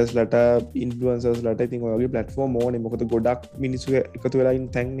ක්‍රියේටර්ස් ලට ඉන්ෆ්ලුවෙන්සර්ස් ලට ඉතින් ඔය වගේ ප්ලැට්ෆෝම් ඕනේ. මොකද ගොඩක් මිනිස්සු එකතු වෙලා ඉන්න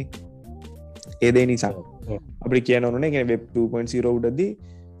තැන්නේ. ඒ දේ නිසා අපිට කියන්න ඕනේ කියන්නේ වෙබ් 2.0 උඩදී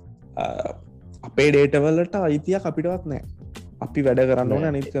අපේ data වලට අයිතියක් අපිටවත් නැහැ. අපි වැඩ කරන්න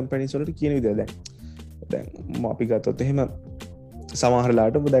ඕනේ අනිත් කම්පැනිස් වලට කියන විදිහට. දැන් අපි ගත්තොත් එහෙම සමහර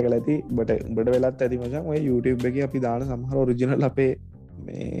ලාට ඔබ දැකලා ඇති උඹට වෙලත් ඇති මචං ඔය YouTube එකේ අපි දාන සමහර ඔරිජිනල් අපේ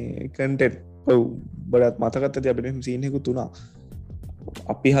මේ කන්ටෙන්ට් ඔව් බඩත් මතකත් ඇති අපිට එහෙම සීන් එකකුත් උනා.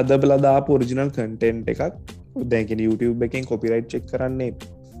 අපි හදලා දාපු ඔරිජිනල් කන්ටෙන්ට් එකක් දැන් කියන්නේ YouTube එකෙන් කොපිරයිට් චෙක් කරන්නේ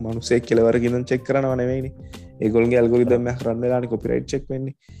මනුස්සෙක් කෙලවරක ඉඳන් චෙක් කරනව නෙවෙයිනේ. ඒගොල්ලන්ගේ ඇල්ගොරිතම් එක රන් වෙලානේ කොපිරයිට් චෙක්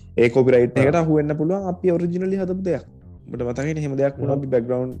වෙන්නේ. ඒ කොපිරයිට් එකට අහු වෙන්න පුළුවන් අපි ඔරිජිනලි හදපු දෙයක්. ඔබට මතකයිනේ එහෙම දෙයක් වුණා අපි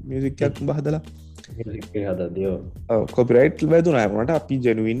බෑග්ග්‍රවුන්ඩ් මියුසික් එකක් උඹ හදලා මියුසික් එක හදද්දී ඔව් කොපිරයිට් වැදුනා. වුණාට අපි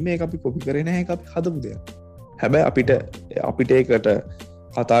ජෙනුයින් මේක අපි කොපි කරේ නැහැ. ඒක අපි හදපු දෙයක්. හැබැයි අපිට ඒකට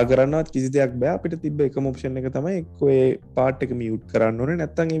කතා කරන්නවත් කිසි දෙයක් බෑ. අපිට තිබ්බ එකම ඔප්ෂන් එක තමයි එක්ක ඒ පාර්ට් එක මියුට් කරන්න ඕනේ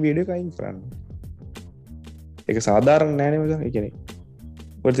නැත්නම් ඒ වීඩියෝ එක අයින් කරන්න. ඒක සාධාරණ නෑනේ මචං. ඒ කියන්නේ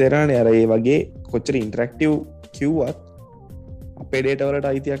ඔය තේරෙනනේ අර ඒ වගේ කොච්චර ඉන්ටරැක්ටිව් කිව්වත් අපේ ඩේටා වලට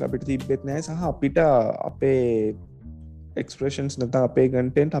අයිතියක් අපිට තිබෙත් නැහැ සහ අපිට අපේ එක්ස්ප්‍රෙෂන්ස් නැත්නම් අපේ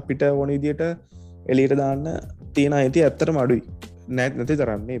කන්ටෙන්ට් අපිට ඕන විදියට එළියට දාන්න තියෙන අයිතිය ඇත්තටම අඩුයි නැති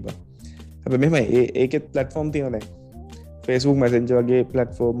තරන්නේ බා හැබැයි මෙහෙම ඒකෙත් ප්ලැට්ෆෝම් තියෙනවා දැන් Facebook Messenger වගේ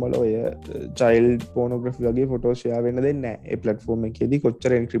ප්ලැට්ෆෝම් වල ඔය චයිල්ඩ් පෝනෝග්‍රැෆි වගේ ෆොටෝස් ෂෙයා වෙන්න දෙන්නේ නැහැ ඒ ප්ලැට්ෆෝම් එකේදී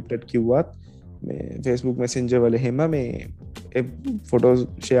කොච්චර එන්ක්‍රිප්ටඩ් කිව්වත් මේ Facebook Messenger වල එහෙම මේ ඒ ෆොටෝස්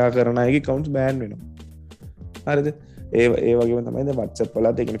ෂෙයා කරන අයගේ accounts ban වෙනවා හරිද ඒ වගේම තමයි දැන් WhatsApp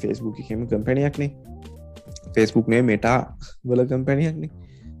වලත් ඒ කියන්නේ Facebook එකේම කම්පැනියක් නේ Facebook නේ Meta වල කම්පැනියක් නේ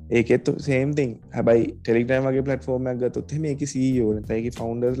ඒකෙත් same thing හැබැයි Telegram වගේ platform එකක් ගත්තොත් එහෙම ඒකේ CEO නැත්නම් ඒකේ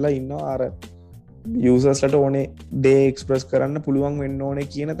founders ලා ඉන්නවා අර users ලට ඕනේ දේ express කරන්න පුළුවන් වෙන්න ඕනේ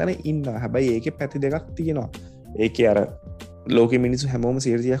කියන තැන ඉන්නවා හැබැයි ඒකේ පැති දෙකක් තියෙනවා ඒකේ අර ලෝකෙ මිනිස්සු හැමෝම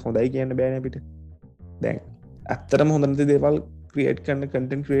 100% හොඳයි කියන්න බෑනේ අපිට දැන් ඇත්තටම හොඳ නැති දේවල් ක්‍රියේට් කරන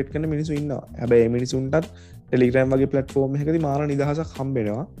content ක්‍රියේට් කරන මිනිස්සු ඉන්නවා හැබැයි මේ මිනිසුන්ටත් Telegram වගේ platform එකකදී මාර නිදහසක් හම්බ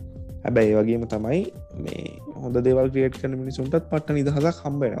වෙනවා හැබැයි ඒ වගේම තමයි මේ හොඳ දේවල් ක්‍රියේට් කරන මිනිසුන්ටත් පට්ට නිදහසක්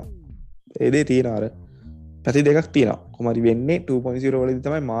හම්බ වෙනවා ඒ දේ තියෙනවා අර පැති දෙකක් තියෙනවා කොහමරි වෙන්නේ 2.0 වලදී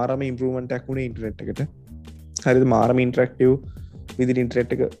තමයි මාරම ඉම්ප්‍රූව්මන්ට් එකක් වුණේ ඉන්ටර්නෙට් එකට හරිද මාරම ඉන්ටරැක්ටිව් විදිහට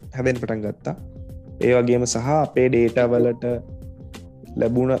ඉන්ටර්නෙට් එක හැදෙන්න පටන් ගත්තා ඒ වගේම සහ අපේ ඩේටා වලට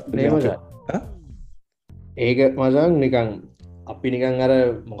ලැබුණ ඒක මචං නිකන් අපි නිකන් අර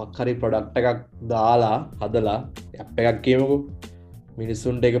මොකක් හරි ප්‍රොඩක්ට් එකක් දාලා හදලා ඇප් එකක් කියමුකෝ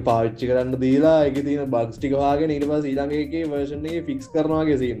මිනිස්සුන්ට එක පාවිච්චි කරන්න දීලා ඒක තියෙන බග්ස් ටික වහගෙන ඊට පස්සේ ඊළඟ එකේ version එකේ fix කරනවා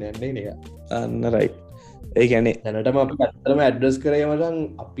වගේ සීන් එකක් නේ නේද අන්න right ඒ කියන්නේ දැනටම අපි ඇත්තටම ඇඩ්‍රස් කරේ මචං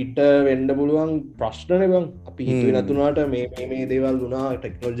අපිට වෙන්න පුළුවන් ප්‍රශ්නනේ බං අපි හිතුවේ නැතුණාට මේ දේවල් වුණා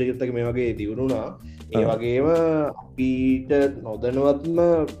ටෙක්නොලොජි එකත් එක්ක මේ වගේ දියුණුනා ඒ වගේම අපිට නොදැනුවත්ම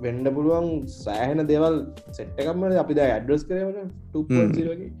වෙන්න පුළුවන් සෑහෙන දේවල් සෙට් එකක්ම අපි දැන් ඇඩ්‍රස් කරේ මචං 2.0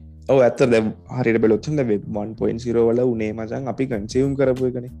 වගේ ඔව් ඇත්තට දැන් හරියට බැලුවොත් දැන් වෙබ් 1.0 වල උනේ මචං අපි කන්සියුම් කරපු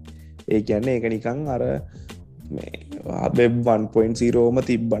එකනේ ඒ කියන්නේ ඒක නිකන් අර මේ වෙබ් 1.0ම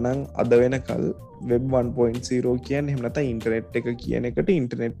තිබ්බනම් අද වෙනකල් වෙබ් 1.0 කියන්නේ එහෙම නැත්නම් ඉන්ටර්නෙට් එක කියන එකට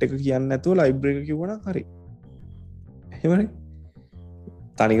ඉන්ටර්නෙට් එක කියන්නේ නැතුව ලයිබ්‍රරි එක කිව්වනම් හරි එහෙමනේ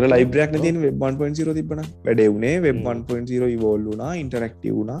තනිකර ලයිබ්‍රරි එකක් නේ තියෙන වෙබ් 1.0 තිබ්බනම් වැඩේ උනේ වෙබ් 1.0 ඉවෝල්ව් වුණා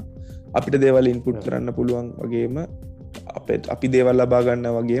ඉන්ටරැක්ටිව් වුණා අපිට දේවල් ඉන්පුට් කරන්න පුළුවන් වගේම අපි දේවල් ලබා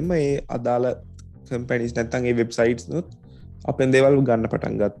ගන්න වගේම ඒ අදාළ කම්පැනිස් නැත්නම් ඒ වෙබ්සයිට්ස් නුත් අපෙන් දේවල් ගන්න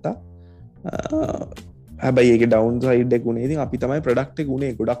පටන් ගත්තා හැබැයි ඒක ඩවුන් සයිඩ් එක උනේ ඉතින් අපි තමයි ප්‍රොඩක්ට් එක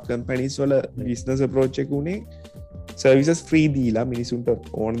උනේ ගොඩක් කම්පැනිස් වල බිස්නස් අප්‍රෝච් එක උනේ සර්විසස් ෆ්‍රී දීලා මිනිසුන්ට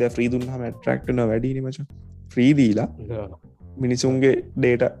ඕන දේ ෆ්‍රී දුන්නාම ඇට්‍රැක්ට් වෙනවා වැඩිනේ මචං ෆ්‍රී දීලා මිනිසුන්ගේ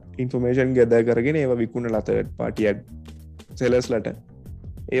ඩේටා ඉන්ෆර්මේෂන් ගැදර් කරගෙන ඒවා විකුණලා තර්ඩ් පාටි ඇඩ් සෙලර්ස් ලට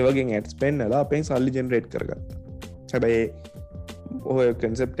ඒ වගේ ඇඩ්ස් පෙන්නලා අපෙන් සල්ලි ජෙනරේට් කරගත්තා හැබැයි ඔය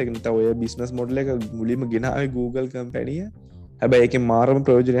කන්සෙප්ට් එක නැත්නම් ඔය බිස්නස් මොඩල් එක මුලින්ම ගෙනාවේ Google කම්පැනිය හැබැයි ඒකේ මාරම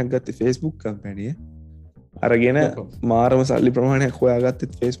ප්‍රයෝජනයක් ගත්තේ Facebook කම්පැනිය අරගෙන මාරම සල්ලි ප්‍රමාණයක්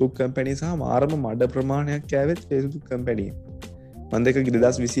හොයාගත්තත් Facebook කම්පැනි සහ මාරම මඩ ප්‍රමාණයක් කෑවෙත් Facebook කම්පැනිය මන් දෙක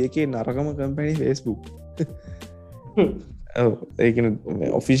 2021 නරකම කම්පැනි Facebook ඔව් ඒ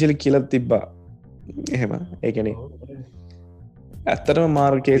කියන්නේ ඔෆිෂියලි කියලා තිබ්බා එහෙම ඒ කියන්නේ ඇත්තටම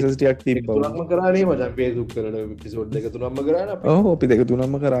මාර කේසස් ටිකක් තිබ්බා තුනක්ම කරානේ මචං Facebook කරන එපිසෝඩ් දෙක තුනක්ම කරානේ අපි ඔව් අපි දෙක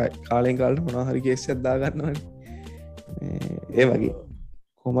තුනක්ම කරා කාලෙන් කාලට මොනවා හරි කේස් එකක් දා ගන්නවනේ ඒ වගේ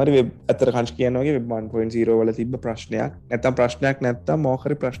කොහමරි වෙබ් අතර කංශ කියනවා වගේ වෙබ් 1.0 වල තිබ්බ ප්‍රශ්නයක් නැත්තම් ප්‍රශ්නයක් නැත්තම් මොකක්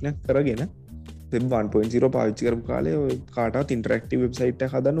හරි ප්‍රශ්නයක් කරගෙන වෙබ් 1.0 පාවිච්චි කරපු කාලේ ඔය කාටවත් ඉන්ටරැක්ටිව් වෙබ්සයිට්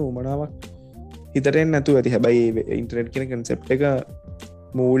එකක් හදන්න උවමනාවක් හිතට එන්නේ නැතුව ඇති හැබැයි ඉන්ටර්නෙට් කියන කන්සෙප්ට් එක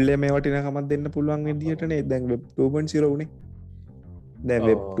මූල්‍ය මේ වටිනාකමක් දෙන්න පුළුවන් විදිහටනේ දැන් වෙබ් 2.0 උනේ දැන්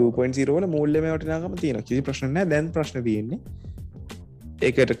වෙබ් 2.0 වල මූල්‍ය මේ වටිනාකම තියෙනවා කිසි ප්‍රශ්න නැහැ දැන් ප්‍රශ්න තියෙන්නේ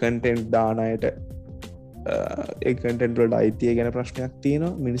ඒකට කන්ටෙන්ට් දාන අයට ඒ කන්ටෙන්ට් වලට අයිතිය ගැන ප්‍රශ්නයක්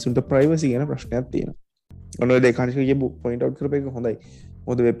තියෙනවා මිනිසුන්ට ප්‍රයිවසි ගැන ප්‍රශ්නයක් තියෙනවා ඔන්න ඔය දෙක කනිෂ්ක කියපු පොයින්ට් අවුට් කරපු එක හොඳයි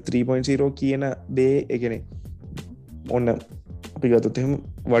මොකද වෙබ් 3.0 කියන දේ ඒ කියන්නේ ඔන්න අපි ගත්තොත් එහෙම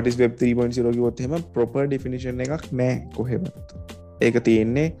what is web 3.0 කිව්වොත් එහෙම proper definition එකක් නැහැ කොහෙවත් ඒක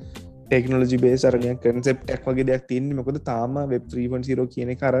තියෙන්නේ ටෙක්නොලොජි බේස් අරගෙන concept එකක් වගේ දෙයක් තියෙන්නේ මොකද තාම web 3.0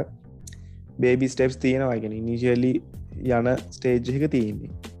 කියන එක අර baby steps තියෙනවා ඒ කියන්නේ initially යන stage එක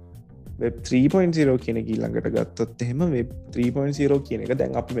තියෙන්නේ web 3.0 කියන එක ඊළඟට ගත්තොත් එහෙම web 3.0 කියන එක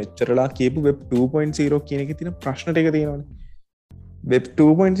දැන් අපි මෙච්චරලා කියපු web 2.0 කියන එකේ තියෙන ප්‍රශ්න ටික තියෙනවානේ web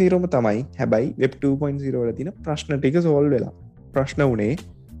 2.0ම තමයි හැබැයි web 2.0 වල තියෙන ප්‍රශ්න ටික solve වෙලා ප්‍රශ්න උනේ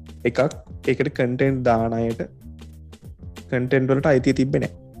එකක් ඒකට කන්ටෙන්ට් දාන අයට කන්ටෙන්ට් වලට අයිතිය තිබ්බේ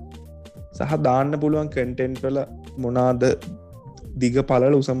නැහැ සහ දාන්න පුළුවන් කන්ටෙන්ට් වල මොනවාද දිග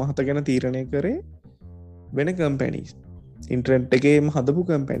පළල උස මහත ගැන තීරණය කරේ වෙන කම්පැනිස් ඉන්ටර්නෙට් එකේම හදපු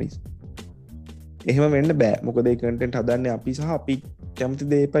කම්පැනිස් එහෙම වෙන්න බෑ මොකද ඒ කන්ටෙන්ට් හදන්නේ අපි සහ අපි කැමති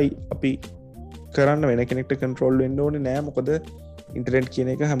දේපයි අපි කරන්න වෙන කෙනෙක්ට කන්ට්‍රෝල් වෙන්න ඕනේ නෑ මොකද ඉන්ටර්නෙට්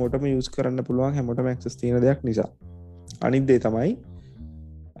කියන එක හැමෝටම යූස් කරන්න පුළුවන් හැමෝටම ඇක්සස් තියෙන දෙයක් නිසා අනිත් දේ තමයි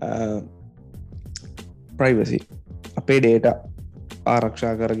ප්‍රයිවසි අපේ ඩේට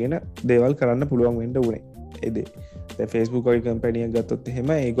ආරක්ෂා කරගෙන දේවල් කරන්න පුළුවන් වෙන්න ඕනේ එදේ ෆස්බුක් කම්පනිය ගත්තොත්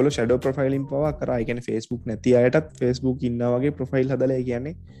එහෙම ඒගොල ෂඩෝ ප්‍රෆයිලින් පවා කරයිගෙන ෆස්බුක් නැති අයටත් ෆස්බුක් ඉන්නවගේ ප්‍රෆයිල් හදල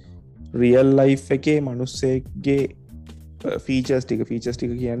කියන්නේ රියල් ලයි් එකේ මනුස්සේගේ ෆීචස් ටික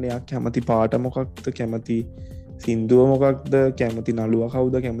කියන්නේ කැමති පාට මොකක්ද කැමති සින්දුව මොකක්ද කැමති නළුව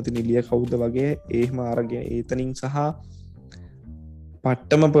කවුද කැමති නිලිය කවුද වගේ ඒහම අරගෙන ඒතනින් සහ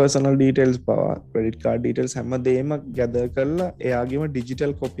පට්ටම පර්සනල් ඩීටෙල්ස් පවා ක්‍රඩිට් කාඩ් ඩීටෙල්ස් හැම දේම ගැද කරලා එයාගේම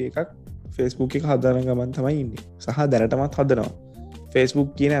ඩිජිටල් කොපි එකක් ෆෙස්බුක් එක හදන ගමන් තමයි ඉන්නේ සහ දැනටමත් හදනවා ෆෙස්බුක්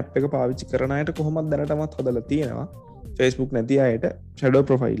කියන අප් එක පාවිච්චි කරනයට කොහොමත් දැනටමත් හදලා තියෙනවා ෆෙස්බුක් නැති අයට ෂැඩෝ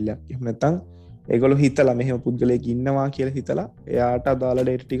ප්‍රොෆයිල්ලක් එහෙම නැත්නම් ඒගොල්ලෝ හිතලා මෙහෙම පුද්ගලයෙක් ඉන්නවා කියලා හිතලා එයාට අදාළ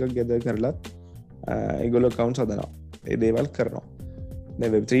ඩේටා ටිකක් ගෙදර කරලා ඒගොල්ලෝ account හදනවා ඒ දේවල් කරනවා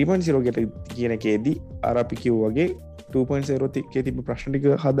දැන් web 3.0 කියන එකේදී අර අපි කිව්වාගේ 2.0 එකේ තිබ්බ ප්‍රශ්න ටික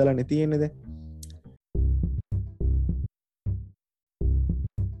හදලා නැති තියෙන්නේ දැන්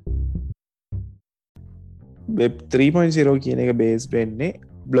web 3.0 කියන එක බේස් වෙන්නේ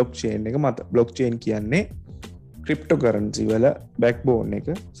බ්ලොක්චේන් එක මත බ්ලොක්චේන් කියන්නේ ක්‍රිප්ටෝකරන්සි වල බැක්බෝන් එක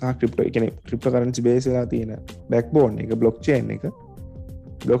සහ ක්‍රිප්ටෝකරන්සි බේස් වෙලා තියෙන බැක්බෝන් එක බ්ලොක්චේන් එක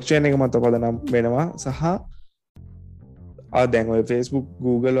මත පදනම් වෙනවා සහ දැන් ඔය Facebook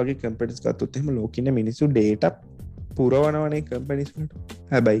Google වගේ කම්පැනිස් ගත්තොත් එහෙම ලෝකෙ ඉන්න මිනිස්සු data පුරවනවනේ කම්පැනිස් වලට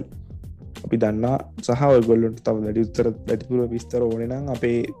හැබැයි අපි දන්නා සහ ඔයගොල්ලන්ට තව වැඩිපුර විස්තර ඕනේ නම්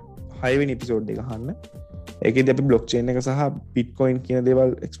අපේ 6 වෙනි එපිසෝඩ් එක අහන්න ඒකෙදි අපි බ්ලොක්චේන් එක සහ බිට්කොයින් කියන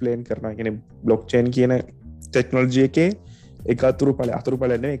දේවල් එක්ස්ප්ලেইন කරනවා. කියන්නේ බ්ලොක්චේන් කියන ටෙක්නොලොජි එකේ එක අතුරුඵල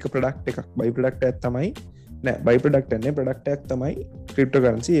නෙවෙයි එක ප්‍රොඩක්ට් එකක් බයි ප්‍රොඩක්ට් එකක් තමයි නෑ බයි ප්‍රොඩක්ට් නෙවෙයි ප්‍රොඩක්ට් එකක් තමයි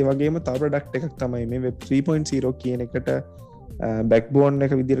ක්‍රිප්ටෝකරන්සි. ඒ වගේම තව ප්‍රොඩක්ට් එකක් තමයි මේ වෙබ් 3.0 කියන එකට බෑක්බෝන්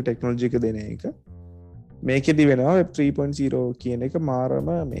එක විදිහට ටෙක්නොලොජි එක දෙන එක. මේකෙදි වෙනවා වෙබ් 3.0 කියන එක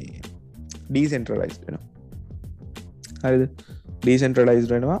මාරම මේ ඩීසෙන්ට්‍රලයිස්ඩ් වෙනවා. හරිද?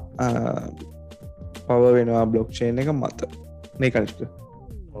 ඩීසෙන්ට්‍රලයිස්ඩ් වෙනවා පව වෙනවා බ්ලොක්චේන් එක මත මේ කනිෂ්ක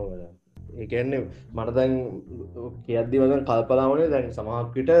ඒකන්නේ මට දැන් කියද්දි වදන් කල්පලාවනේ දැන්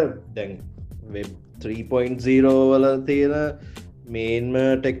සමහක්විට දැන් වෙබ් 3.0 වල තියෙන මේන්ම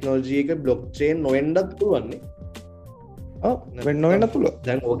ටෙක්නෝජී එක බ්ලොක්චේන් නොවෙන්ඩත් පුළුවන්නේ නොවෙන්න තුළ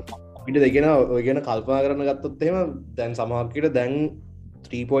දැන් අපිට දෙගෙන ඔය ගැන කල්පනා කරන්න ගත්තොත් එහෙම දැන් සමහක්විට දැන්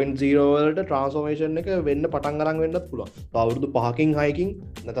 3.0 වලට ට්‍රන්ස්ෆෝර්මේෂන් එක වෙන්න පටන් අරන් වෙන්නත් පුළුවන්. අවුරුදු 5කින් 6කින්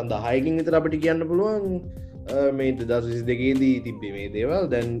නැත්නම් 10කින් විතර අපිට කියන්න පුළුවන් මේ 2022 දී තිබ්බේ මේ දේවල්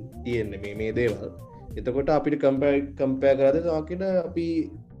දැන් තියෙන්නේ මේ දේවල්. එතකොට අපිට කම්පෙයාර් කරද්දී සමහරවිට අපි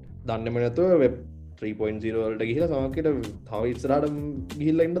දන්නේම නැතුව වෙබ් 3.0 වලට ගිහිලා සමහරවිට තව ඉස්සරහට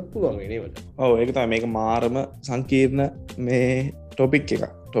ගිහිල්ලා ඉන්නත් පුළුවන් මේ නේද? ඔව් ඒක තමයි මේක මාරම සංකීර්ණ මේ ටොපික්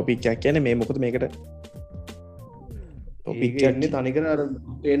එකක්. ටොපික් එකක් කියන්නේ මේ මොකද මේකට න්නේ තනිකර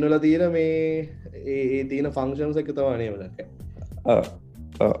එන්නල තියෙන මේ ඒ තියෙන ෆංක්ෂන්ස් එක තවානේවලක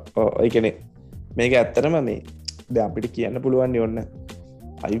ඒකන මේක ඇත්තරම මේ ද අපිට කියන්න පුළුවන් ඔන්න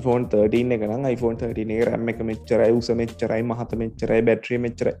iPhone 13 එක නම් iPhone 13 එක රැම් එක මෙච්චරයි උස මෙච්චරයි මහත මෙච්චරයි බැටරිය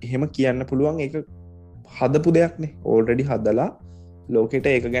මෙච්චර එහෙම කියන්න පුළුවන් ඒක හදපු දෙයක්නේ ඕල්රෙඩි හදලා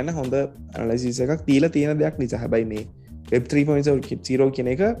ලෝකෙට ඒක ගැන හොඳ ඇනලයිසිස් එකක් දීලා තියෙන දෙයක් නිසා හැබැයි මේ web 3.0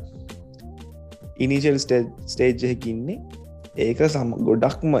 කියන එක ඉනිශල් ස්ටේජ් එකකින්නේ ඒක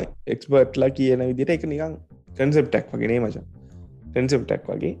ගොඩක්ම එක්ස්පර්ට්ලා කියන විදිට එක නිකං කන්සෙප්ටක් වගේ මචන් කන්සෙප්ටක්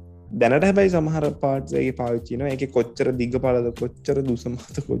වගේ දැනට හැබැයි සමහර පාට්ගේ පාවිච්චින එක කොච්චර දිග පලද කොච්චර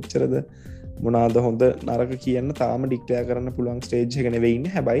දුසමත කොච්චරද මොනාද හොඳ නරක කියන්න තාම ඩික්ටය කරන්න පුළුවන් ස්ටේජ් එකන වෙන්න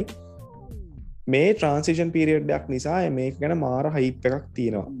හැබැයි මේ ට්‍රන්සිෂන් පිරිියඩ්ඩක් නිසා මේක ගැන මාර හයිප් එකක්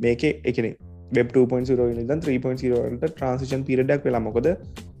තියෙනවා මේක එකන වෙබ් 2.0 3.0ට ට්‍රන්සිෂන් පිරිඩක් වෙලා මොකද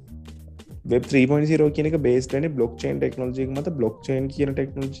වෙබ් 3.0 කියන එක බේස්ඩ් වෙන්නේ බ්ලොක්චේන් ටෙක්නොලොජි එක මත බ්ලොක්චේන් කියන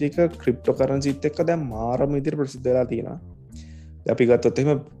ටෙක්නොලොජි එක ක්‍රිප්ටෝකරන්සිත් එක්ක දැන් මාරම විදිහට ප්‍රසිද්ධ වෙලා තියෙනවා. අපි ගත්තොත්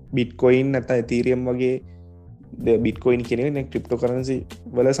එහෙම බිට්කොයින් නැත්නම් ඉතීරියම් වගේ බිට්කොයින් කියන එක ක්‍රිප්ටෝකරන්සි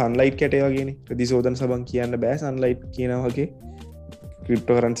වල සන්ලයිට් කැටේ වගේනේ. ප්‍රතිශෝධන සබන් කියන්න බෑ සන්ලයිට් කියනවා වගේ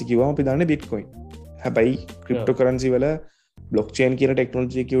ක්‍රිප්ටෝකරන්සි කිව්වම අපි දන්නේ බිට්කොයින්. හැබැයි ක්‍රිප්ටෝකරන්සි වල බ්ලොක්චේන් කියන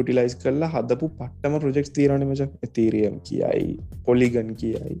ටෙක්නොලොජි එක යුටිලයිස් කරලා හදපු පට්ටම ප්‍රොජෙක්ට්ස් තියෙනවානේ මචං. ඉතීරියම් කියයි, පොලිගන්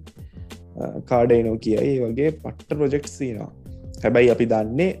කියයි, කාඩයිනෝ කියයි වගේ පට්ට ප්‍රොජෙක්ට්ස් තියෙනවා. හැබැයි අපි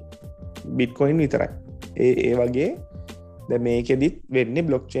දන්නේ බිට්කොයින් විතරයි. ඒ වගේ දැන් මේකෙදිත් වෙන්නේ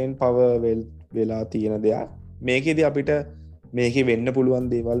බ්ලොක්චේන් පවර් වෙලා තියෙන දෙයක්. මේකෙදි අපිට මේක වෙන්න පුළුවන්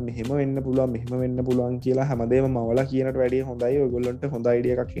දේවල් මෙහෙම වෙන්න වෙන්න පුළුවන් කියලා හැමදේම මවලා කියනට වැඩිය හොඳයි ඔයගොල්ලන්ට හොඳ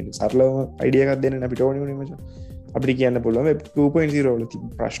අයිඩියා එකක් කියන සරලව අයිඩියා එකක් දෙන්න අපිට ඕනේ මචං අපිට කියන්න පුළුවන් වෙබ් 2.0 වල තිබ්බ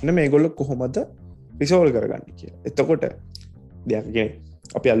ප්‍රශ්න මේගොල්ලෝ කොහොමද රිසෝල්ව් කරගන්නේ කියලා. එතකොට දෙයක් කියන්නේ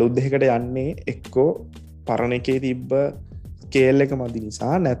අපි අලුත් දෙයකට යන්නේ එක්කෝ පරණ එකේ තිබ්බ ස්කේල් එක මදි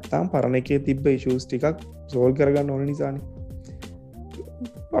නිසා නැත්නම් පරණ එකේ තිබ්බ ඉෂුස් ටිකක් සෝල්ව් කරගන්න ඕන නිසානේ.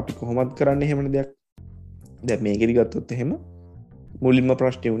 අපි කොහොමද කරන්නේ එහෙම දෙයක්. දැන් මේකෙදි ගත්තොත් එහෙම මුලින්ම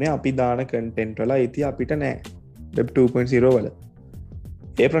ප්‍රශ්නේ උනේ අපි දාන කන්ටෙන්ට් වල අයිතිය අපිට නෑ වෙබ් 2.0 වල.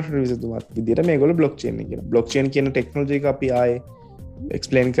 ඒ ප්‍රශ්න විසඳුමක් විදිහට මේගොල්ලෝ බ්ලොක්චේන් එක කියන බ්ලොක්චේන් කියන ටෙක්නොලොජි එක අපි ආයේ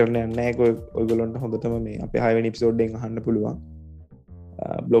එක්ස්ප්ලেইন කරන්න යන්නේ නැහැ. ඔයගොල්ලන්ට හොඳටම මේ අපේ 6 වෙනි එපිසෝඩ් එකෙන් අහන්න පුළුවන්.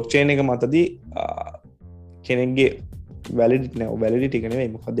 බ්ලොක්චේන් එක මතදී කෙනෙක්ගේ වැලිඩිටි එක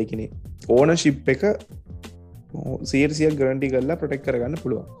නෙවෙයි මොකක්ද ඒ කියන්නේ ඕනර්ෂිප් එක 100% ගැරන්ටි කරලා ප්‍රොටෙක්ට් කරගන්න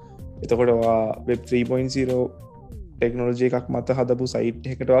පුළුවන්. එතකොට වෙබ් 3.0 ටෙක්නොලොජි එකක් මත හදපු සයිට්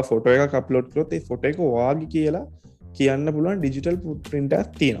එකකට ෆොටෝ එකක් අප්ලෝඩ් කරොත් ඒ ෆොටෝ එක ඔයාගේ කියලා කියන්න පුළුවන් ඩිජිටල් ෆුට්ප්‍රින්ට්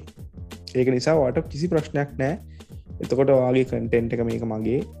එකක් තියෙනවා. ඒක නිසා ඔයාට කිසි ප්‍රශ්නයක් නැහැ. එතකොට ඔයාගේ කන්ටෙන්ට් එක මේක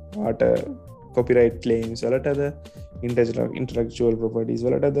මගේ ඔයාට කොපිරයිට් ක්ලේම්ස් වලටද ඉන්ටලෙක්චුවල් ප්‍රොපර්ටිස්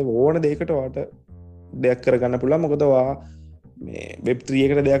වලටද ඕන දෙයකට ඔයාට දෙයක් කරගන්න පුළුවන්. මොකද ඔයා මේ වෙබ් 3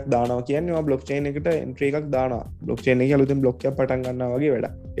 එකට දෙයක් දානවා කියන්නේ ඔයා බ්ලොක්චේන් එකට එන්ට්‍රි එකක් දානවා. බ්ලොක්චේන් එකේ අලුතෙන් බ්ලොක් එකක් පටන් ගන්නවා වගේ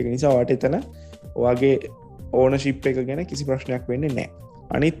වැඩක්. ඒක නිසා ඔයාට එතන ඔයාගේ ඕනර්ෂිප් එක ගැන කිසි ප්‍රශ්නයක් වෙන්නේ නැහැ.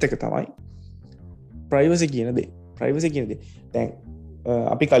 අනිත් එක තමයි ප්‍රයිවසි කියන දේ. ප්‍රයිවසි කියන දේ. දැන්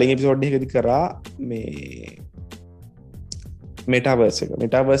අපි කලින් එපිසෝඩ් එකකදී කරා මේ මෙටාවර්ස් එක.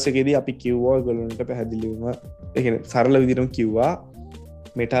 මෙටාවර්ස් එකේදී අපි කිව්වා ඔයගොල්ලන්ට පැහැදිලිවම ඒ කියන්නේ සරල විදිහටම කිව්වා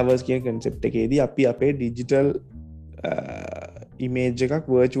මෙටාවර්ස් කියන කන්සෙප්ට් එකේදී අපි අපේ ඩිජිටල් ඉමේජ් එකක්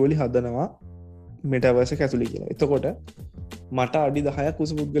වර්චුවලි හදනවා මෙටාවර්ස් එක ඇතුළේ කියලා. එතකොට මට අඩි 10ක්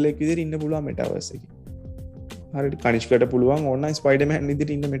උස පුද්ගලයෙක් විදිහට ඉන්න පුළුවන් මෙටාවර්ස් එකේ. හරියට කනිෂ්කට පුළුවන් ඕන්ලයින් ස්පයිඩර්මෑන්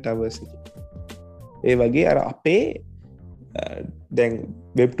විදිහට ඉන්න මෙටාවර්ස් එකේ. ඒ වගේ අර අපේ දැන්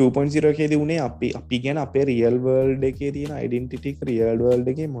වෙබ් 2.0 එකේදී උනේ අපි කියන අපේ රියල් වර්ල්ඩ් එකේ තියෙන ඩෙන්ටිටි එක රියල්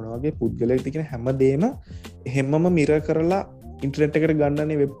වර්ල්ඩ් එකේ මොන වගේ පුද්ගලයෙක්ද කියන හැමදේම එහෙමම මිරර් කරලා ඉන්ටර්නෙට් එකට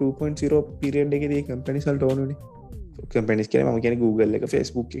ගන්නනේ වෙබ් 2.0 පීරියඩ් එකේදී කම්පැනිස් වලට ඕනුනේ. කම්පැනිස් කියන්නේ මම කියන්නේ Google එක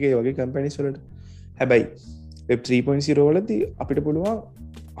Facebook එක ඒ වගේ කම්පැනිස් වලට. හැබැයි වෙබ් 3.0 වලදී අපිට පුළුවන්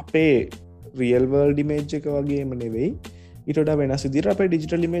අපේ රියල් වර්ල්ඩ් ඉමේජ් එක වගේම නෙවෙයි ඊට වඩා වෙනස් විදිහට අපේ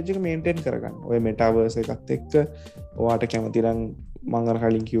ඩිජිටල් ඉමේජ් එක මේන්ටේන් කරගන්න. ඔය මෙටාවර්ස් එකත් එක්ක ඔයාට කැමති නම් මම අර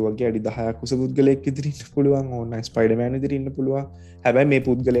කලින් කිව්වා වගේ අඩි 10ක් උස පුද්ගලයෙක් විදිහට ඉන්න පුළුවන්. ඕනයි ස්පයිඩර්මෑන් විදිහට ඉන්න පුළුවන්. හැබැයි මේ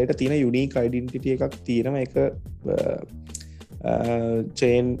පුද්ගලයාට තියෙන යුනික් ඩෙන්ටිටි එකක් තියෙනවා. ඒක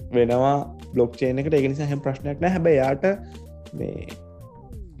චේන් වෙනවා බ්ලොක් චේන් එකට. ඒක නිසා හැම ප්‍රශ්නයක් නැහැ. හැබැයි යාට මේ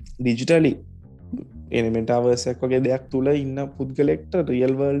ඩිජිටලි එන මෙටාවර්ස් එකක් වගේ දෙයක් තුල ඉන්න පුද්ගලෙක්ට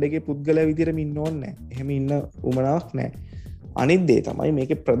රියල් වර්ල්ඩ් එකේ පුද්ගලයා විදිහටම ඉන්න ඕනේ නැහැ. එහෙම ඉන්න උමනාවක් නැහැ. අනිත් දේ තමයි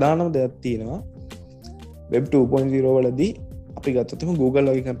මේකේ ප්‍රධානම දෙයක් තියෙනවා වෙබ් 2.0 වලදී අපි ගත්තොත් එහෙනම් Google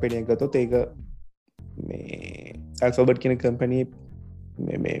වගේ කම්පැනි එකක් ගත්තොත් ඒක මේ Alphabet කියන කම්පැනි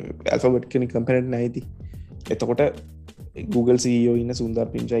මේ Alphabet කියන කම්පැනිට නැයිති. එතකොට Google CEO ඉන්න සුන්දර්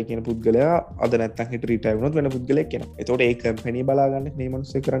පින්චයි කියන පුද්ගලයා අද නැත්තම් හිට රිටයර් වුණොත් වෙන පුද්ගලයෙක් කෙනෙක්. එතකොට ඒ කම්පැනි බලාගන්න මේ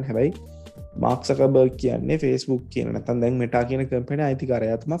මිනිස්සු කරන්නේ. හැබැයි මාක් සකර්බර්ග් කියන්නේ Facebook කියන නැත්නම් දැන් Meta කියන කම්පැනි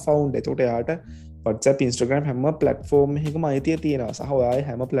අයිතිකාරයා තමයි ෆවුන්ඩර්. එතකොට එයාට WhatsApp Instagram හැම platform එකකම අයිතිය තියෙනවා. සහ ඔයාගේ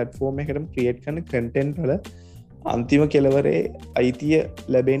හැම platform එකකටම create කරන content වල අන්තිම කෙලවරේ අයිතිය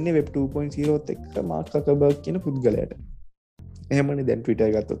ලැබෙන්නේ වෙබ් 2.0ත් එක්ක මාක් සකර්බර්ග් කියන පුද්ගලයාට. එහෙමනේ දැන් Twitter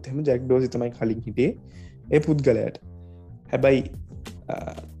ගත්තොත් එහෙම ජැක් ඩෝසි තමයි කලින් හිටියේ ඒ පුද්ගලයාට. හැබැයි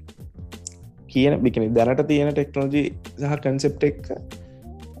කියන දැනට තියෙන ටෙක්නොලොජි සහ කන්සෙප්ට් එක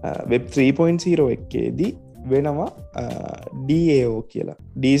වෙබ් 3.0 එකේදී වෙනවා DAO කියලා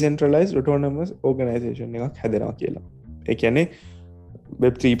Decentralized Autonomous Organization එකක් හැදෙනවා කියලා. ඒ කියන්නේ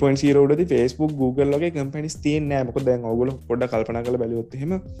වෙබ් 3.0 වලදී Facebook Google වගේ කම්පැනිස් තියෙන්නේ නැහැ. මොකද දැන් ඕගොල්ලෝ පොඩ්ඩක් කල්පනා කරලා බැලුවොත්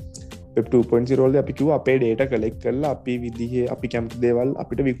එහෙම වෙබ් 2.0 වලදී අපි කිව්වා අපේ data collect කරලා අපි විදිහේ අපි කැමති දේවල්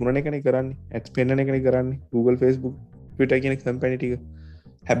අපිට විකුණන එකනේ කරන්නේ. ads පෙන්නන එකනේ කරන්නේ. Google Facebook Twitter කියන කම්පැනි ටික.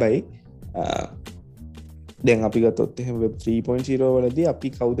 හැබැයි දැන් අපි ගත්තොත් එහෙම වෙබ් 3.0 වලදී අපි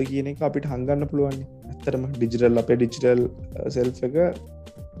කවුද කියන එක අපිට හංගන්න පුළුවන්. ඇත්තටම ඩිජිටල් අපේ ඩිජිටල් සෙල්ෆ් එක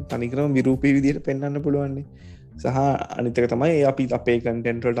තනිකරම විරූපී විදිහට පෙන්වන්න පුළුවන්. සහ අනිත් එක තමයි අපි අපේ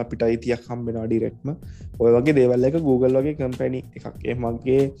කන්ටෙන්ට් වලට අපිට අයිතියක් හම්බ වෙනවා ඩිරෙක්ට්ම. ඔය වගේ දේවල් එක Google වගේ කම්පැනි එකක්. ඒ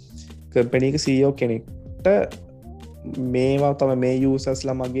මගේ කම්පැනි එක CEO කෙනෙක්ට මේවා තමයි මේ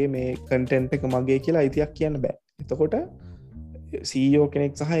යූසර්ස්ලා මගේ මේ කන්ටෙන්ට් එක මගේ කියලා අයිතියක් කියන්න බෑ. එතකොට CEO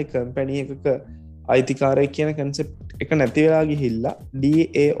කෙනෙක් සහ ඒ කම්පැනි එකක අයිතිකාරයෙක් කියන කන්සෙප්ට් එක නැති වෙලා ගිහිල්ලා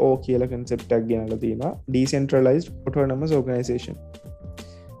DAO කියලා කන්සෙප්ට් එකක් ගෙනල්ලා තියෙනවා. Decentralized Autonomous Organization.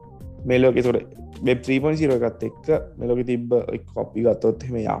 මේ ලෝකේ ඒතකොට වෙබ් 3.0 එකත් එක්ක මෙලොක තිබ්බ කොපි ගත්තොත්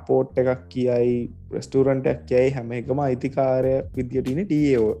එහෙම යාපෝට් එකක් කියයි රෙස්ටෝරන්ට් එකක් කියයි හැම එකම අයිතිකාරය විදියට ඉන්නේ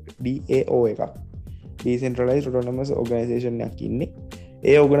DAO එකක් Decentralized Autonomous Organization එකක් ඉන්නේ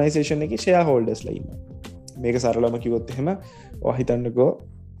ඒ ඕගනයිසේෂන් එකේ ෂෙයා හෝල්ඩර්ස්ලා ඉන්නවා මේක සරලම කිව්වොත් එහෙම ඔයා හිතන්නකෝ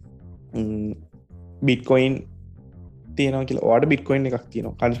බිට්කොයින් තියෙනවා කියලා ඔයාට බිට්කොයින් එකක්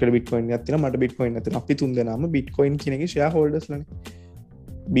තියෙනවා කනිෂ්කට බිට්කොයින් එකක් තියෙනවා මට බිට්කොයින් එකක් තියෙනවා අපි තුන් දෙනාම බිට්කොයින් කියන එකේ ෂෙයා හෝල්ඩර්ස්ලානේ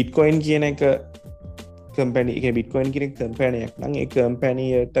බිට්කොයින් කියන එක කම්පැනි එක බිට්කොයින් කියන කම්පැනියක් නම් ඒ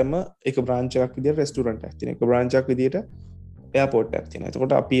කම්පැනියටම එක බ්‍රාන්ච් එකක් විදියට රෙස්ටෝරන්ට් එකක් තියෙනවා එක බ්‍රාන්ච් එකක් විදියට එයාපෝට් එකක් තියෙනවා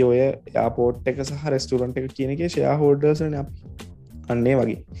එතකොට අපි ඔය එයාපෝට් එක සහ රෙස්ටෝරන්ට් එක කියන එකේ ෂෙයා හෝල්ඩර්ස්ලානේ අපි අන්නේ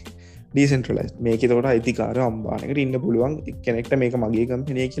වගේ ඩීසෙන්ට්‍රලයිස්ඩ් මේක එතකොට අයිතිකාරය අම්බානකට ඉන්න පුළුවන් කෙනෙක්ට මේක මගේ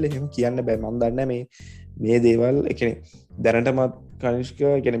කම්පැනි කියලා එහෙම කියන්න බෑ මම දන්නේ මේ දේවල් ඒ කියන්නේ දැනටමත් කනිෂ්ක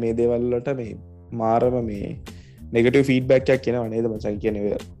කියන්නේ මේ දේවල් වලට මේ මාරම මේ නෙගටිව් ෆීඩ්බැක් එකක් එනවා නේද මචං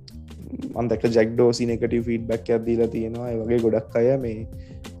කියන්නේ මම දැක්ක ජැක් ඩෝසි නෙගටිව් ෆීඩ්බැක් එකක් දීලා තියෙනවා ඒ වගේ ගොඩක් අය මේ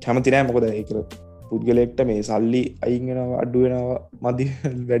කැමති නැහැ මොකද ඒක පුද්ගලයෙක්ට මේ සල්ලි අයින් වෙනවා අඩු වෙනවා මදි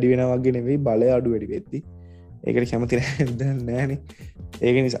වැඩි වෙනවා වගේ නෙවෙයි බලය අඩු වැඩි වෙද්දි ඒකට කැමති නැහැ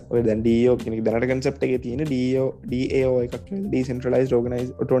ඒක නිසා ඔය දැන් DAO කියන එක දැනට concept එකේ තියෙන DAO එකක් Decentralized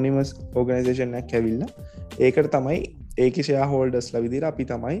Autonomous Organization එකක් ඇවිල්ලා ඒකට තමයි ඒකේ share holders ලා විදිහට අපි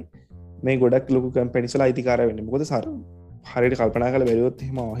තමයි මේ ගොඩක් ලොකු කම්පැනිස් වල අයිතිකාරය වෙන්නේ මොකද හරියට කල්පනා කරලා බැලුවොත්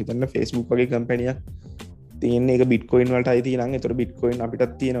එහෙම හිතන්න Facebook වගේ කම්පැනියක් තියෙන්නේ ඒක බිට්කොයින් වලට අයිති නම් ඒතර බිට්කොයින්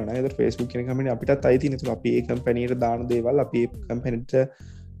අපිටත් තියෙනවා නේද ඒතර Facebook කියන කම්පැනි අපිටත් අයිති නේ ඒතර අපි ඒ කම්පැනියට දාන දේවල් අපි ඒ කම්පැනිට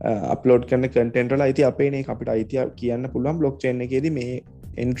අප්ලෝඩ් කරන කන්ටෙන්ට් වල අයිති අපේ නේ අපිට අයිති කියන්න පුළුවන් බ්ලොක්චේන් එකේදී මේ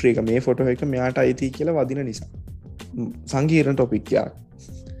එන්ට්‍රි එක මේ ෆොටෝ එක මෙයාට අයිති කියලා වදින නිසා සංකීර්ණ ටොපික් එකක්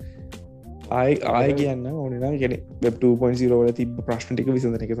ආය කියන්න ඕනේ නම් කියන්නේ web 2.0 වල තිබ්බ ප්‍රශ්න ටික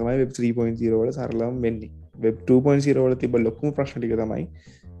විසඳන එක තමයි web 3.0 වල සරලවම වෙන්නේ web 2.0 වල තිබ්බ ලොකුම ප්‍රශ්න ටික තමයි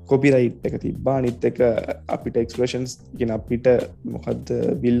කොපිරයිට් එක තිබ්බා අනිත් එක අපිට එක්ස්ප්‍රෙෂන්ස් කියන අපිට මොකද්ද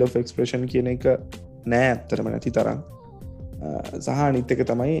bill of expression කියන එක නෑ අත්‍තරම නැති තරම් සහ අනිත් එක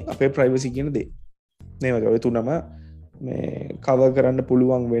තමයි අපේ ප්‍රයිවසි කියන දේ නේද ඔය තුනම මේ කවර් කරන්න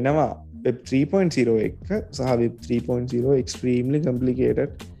පුළුවන් වෙනවා web 3.0 එක සහ web 3.0 extremely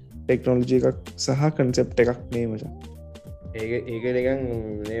complicated ටෙක්නොලොජි එකක් සහ කන්සෙප්ට් එකක් මේ මචං ඒක නිකන්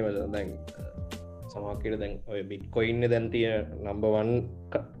මේ මචං දැන් සමහරවිට දැන් ඔය බිට්කොයින් දැන් තියෙන නම්බර්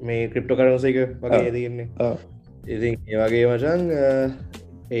 1 මේ ක්‍රිප්ටෝ කරන්සි එක වගේ තියෙන්නේ ඉතින් ඒ වගේ මචං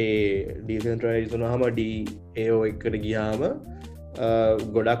ඒ ඩීසෙන්ට්‍රලයිස්ඩ් වුණාම DAO එකට ගියාම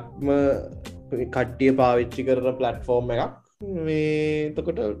ගොඩක්ම කට්ටිය පාවිච්චි කරන ප්ලැට්ෆෝර්ම් එකක් මේ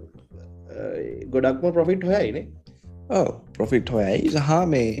එතකොට ගොඩක්ම ප්‍රොෆිට් හොයයිනේ ප්‍රොෆිට් හොයයි සහ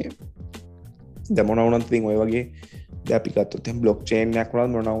මේ දැමොනවුනත් තින් ඔය වගේ දැපිකත් බ්ලොක් චේන්යක්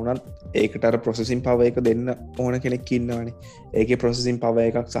වුණත් මොනවුනත් ඒකට ප්‍රොසෙසින් පව එක දෙන්න ඕන කෙනෙක් ඉන්නවනේ ඒක ප්‍රොසෙසින් පව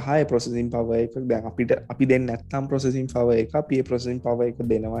එකක් සහය ප්‍රොසෙසින් පව එකක් දැන් අපිට අපි දෙන්න නැත්තම් ප්‍රොසෙසින් පව එක අපේ ප්‍රොසෙසින් පව එක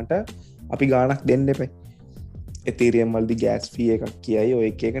දෙනවට අපි ගානක් දෙන්න එපයි එතීරියම් වලදී ගෑස් ෆී එකක් කියයි ඔය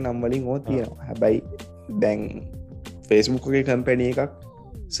එක නම් වලින් ඕ තියෙනවා හැබැයි දැන් Facebook එකේ කම්පැනි එකක්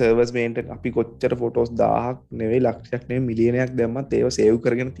සර්වර්ස් මේන්ටන් අපි කොච්චර ෆොටෝස් 1000ක් නෙවෙයි ලක්ෂයක් නෙවෙයි මිලියනයක් දැම්මත් ඒව සේව්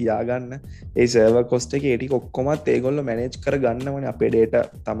කරගෙන තියාගන්න ඒ සර්වර් කොස්ට් එකේ ටික ඔක්කොමත් ඒගොල්ලෝ මැනේජ් කරගන්නවනේ අපේ data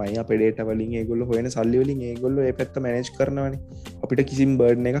තමයි අපේ data වලින් ඒගොල්ලෝ හොයන සල්ලි වලින් ඒගොල්ලෝ ඒ පැත්ත මැනේජ් කරනවනේ අපිට කිසිම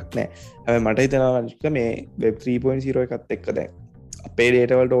බර්ඩන් එකක් නැහැ හැබැයි මට හිතෙනවා මේ web 3.0 එකත් එක්ක දැන් අපේ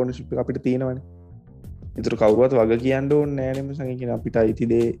data වලට ඕනර්ෂිප් එක අපිට තියෙනවනේ ඒතර කවුරුවත් වග කියන්න ඕනේ නැහැ නේ මසං කියන අපිට අයිති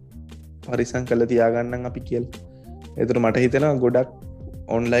දේ පරිසම් කරලා තියාගන්නම් අපි කියලා ඒතර මට හිතෙනවා ගොඩක්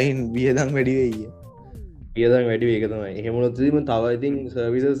ඔන්ලයින් වියදම් වැඩි වෙයි වියදම් වැඩි වේ එක තමයි එහෙමනොත් ඉතින් තව ඉතින්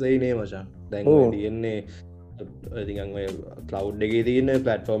සර්විසස් එයි නේ මචං දැන් තියෙන්නේ ඉතින් ඔය ක්ලවුඩ් එකේ තියෙන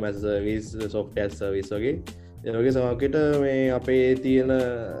platform as a service software as a service වගේ ඒ වගේ සමහරකට මේ අපේ තියෙන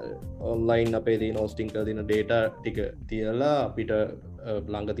ඔන්ලයින් අපේ තියෙන hosting කරලා තියෙන data ටික තියලා අපිට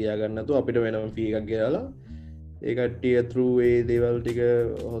ළඟ තියාගන්න නැතුව අපිට වෙනම fee එකක් ගෙවලා ඒ කට්ටිය through ඒ දේවල් ටික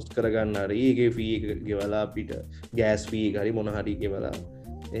host කරගන්න හරි ඒකේ fee එක ගෙවලා අපිට gas fee එක හරි මොන හරි ගෙවලා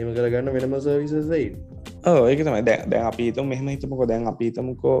එහෙම කරගන්න වෙනම සර්විසස් එයි ඒක තමයි දැන් අපි හිතමු මෙහෙම හිතමුකෝ දැන් අපි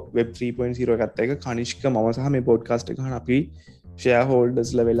හිතමුකෝ web 3.0 එකත් එක කනිෂ්ක මම සහ මේ පොඩ්කාස්ට් එක ගන්න අපි ෂෙයා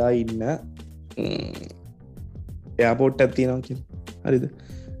හෝල්ඩර්ස්ලා වෙලා ඉන්න එයාපෝට් එකක් තියෙනවා කියලා හරිද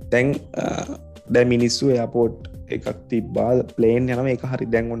දැන් මිනිස්සු එයාපෝට් එකක් තිබ්බා ප්ලේන් යනවා ඒක හරි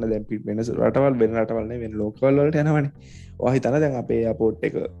දැන් ඔන්න දැන් වෙන රටවල් වෙන රටවල් නෙවෙයි වෙන ලෝකවල වලට යනවනේ ඔයා හිතන දැන් අපේ එයාපෝට්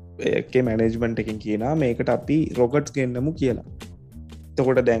එකේ මැනේජ්මන්ට් එකෙන් කියනවා මේකට අපි රොකට්ස් ගෙන්නමු කියලා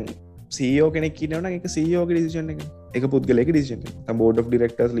එතකොට දැන් CEO කෙනෙක් ඉන්නවනම් ඒක CEO ගේ ඩිසිෂන් එක. ඒක පුද්ගලයාගේ ඩිසිෂන් එක. නැත්නම් බෝඩ් ඔෆ්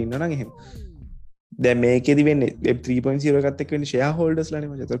ඩිරෙක්ටර්ස් ලා ඉන්නවනම් එහෙම. දැන් මේකෙදි වෙන්නේ web 3.0 එකත් එක්ක වෙන්නේ ෂෙයා හෝල්ඩර්ස්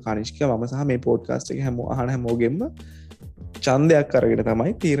ලානේ මචං. ඒතකොට කනිෂ්ක මම සහ මේ පොඩ්කාස්ට් එක අහන හැමෝගෙම ඡන්දයක් අරගෙන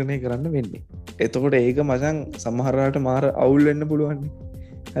තමයි තීරණය කරන්න වෙන්නේ. එතකොට ඒක මචං සමහරවට මාර අවුල් වෙන්න පුළුවන්.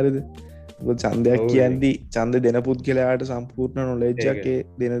 හරිද? මොකද ඡන්දයක් කියන්නේ ඡන්ද දෙන පුද්ගලයාට සම්පූර්ණ නොලෙජ් එකක් ඒ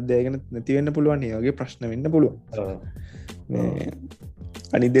දෙන දේ ගැන නැති වෙන්න පුළුවන්. ඒ වගේ ප්‍රශ්න වෙන්න පුළුවන්. මේ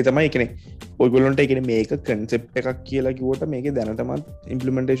අනිත් දේ තමයි කියන්නේ ඔයගොල්ලන්ට කියන්නේ මේක කන්සෙප්ට් එකක් කියලා කිව්වට මේකේ දැනටමත්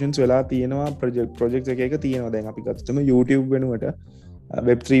ඉම්ප්ලිමන්ටේෂන්ස් වෙලා තියෙනවා ප්‍රොජෙක්ට්ස් එක තියෙනවා. දැන් අපි ගත්තම YouTube වෙනුවට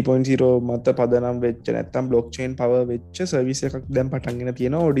Web 3.0 මත පදනම් වෙච්ච නැත්තම් බ්ලොක්චේන් පවර් වෙච්ච සර්විස් එකක් දැන් පටන්ගෙන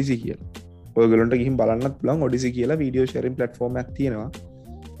තියෙනවා Odyssey කියලා. ඔයගොල්ලන්ට ගිහින් බලන්නත් පුළුවන් Odyssey කියලා වීඩියෝ ෂෙයාරින් ප්ලැට්ෆෝම් එකක් තියෙනවා.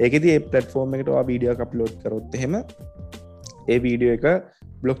 ඒකෙදී ඒ ප්ලැට්ෆෝම් එකට ඔයා වීඩියෝ එකක් අප්ලෝඩ් කරොත් එහෙම ඒ වීඩියෝ එක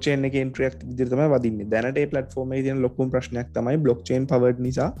බ්ලොක්චේන් එකේ එන්ට්‍රියක් විදිහට තමයි වදින්නේ. දැනට ඒ ප්ලැට්ෆෝම් එකේ තියෙන ලොකුම ප්‍රශ්නයක් තමයි බ්ලොක්චේන් පවර්ඩ්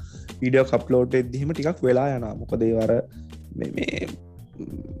නිසා වීඩියෝ එක අප්ලෝඩ් වෙද්දිම ටිකක් වෙලා යනවා. මොකද ඒ වර මේ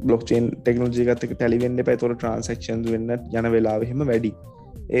බ්ලොක්චේන් ටෙක්නොලොජි එකත් එක්ක ටැලි වෙන්න එපා. ඒතකොට ට්‍රාන්සැක්ෂන්ස් වෙන්න යන වෙලාව එහෙම වැඩි.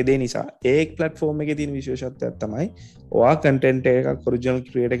 ඒ දේ නිසා ඒ ප්ලැට්ෆෝම් එකේ තියෙන විශේෂත්වයක් තමයි ඔයා කන්ටෙන්ට් එකක් ඔරිජිනල්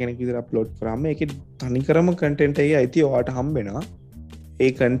ක්‍රියේටර් කෙනෙක් විදිහට අප්ලෝඩ් කරාම ඒකේ තනිකරම කන්ටෙන්ට් එකේ අයිතිය ඔයාට හම්බ වෙනවා.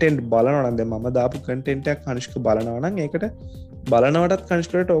 ඒ කන්ටෙන්ට් බලනවා නම් දැන් මම දාපු කන්ටෙන්ට් එකක් කනිෂ්ක බලනවා නම් ඒකට බලනවටත්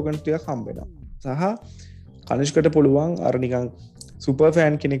කනිෂ්කට ටෝකන්ස් ටිකක් හම්බ වෙනවා. සහ කනිෂ්කට පුළුවන් අර නිකන් සුපර්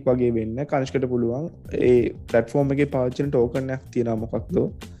ෆෑන් කෙනෙක් වගේ වෙන්න කනිෂ්කට පුළුවන් ඒ ප්ලැට්ෆෝම් එකේ පාවිච්චි කරන ටෝකන් එකක් තියෙනවා මොකක්ද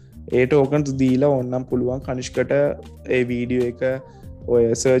ඒ ටෝකන්ස් දීලා ඕනනම් පුළුවන් කනිෂ්කට ඒ වීඩියෝ එක ඔය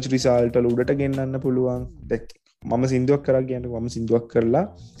සර්ච් රිසල්ට් වල උඩට ගෙන්නන්න පුළුවන්. මම සින්දුවක් කරා කියන්නේ මම සින්දුවක් කරලා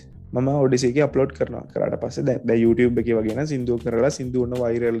මම Odyssey එකේ අප්ලෝඩ් කරනවා. කරාට පස්සේ දැන් YouTube එකේ වගේ නම් සින්දුව කරලා සින්දුව උන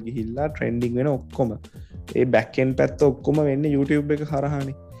වයිරල් ගිහිල්ලා ට්‍රෙන්ඩින් වෙන ඔක්කොම ඒ බෑක් එන්ඩ් පැත්ත ඔක්කොම වෙන්නේ YouTube එක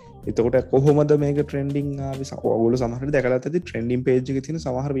හරහානේ. එතකොට කොහොමද මේක ට්‍රෙන්ඩින් ආවේ? ඔයගොල්ලෝ සමහරවිට දැකලා ඇති ට්‍රෙන්ඩින් පේජ් එකේ තියෙන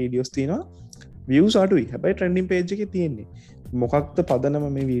සමහර වීඩියෝස් තියෙනවා views අඩුයි. හැබැයි ට්‍රෙන්ඩින් පේජ් එකේ තියෙන්නේ. මොකක්ද පදනම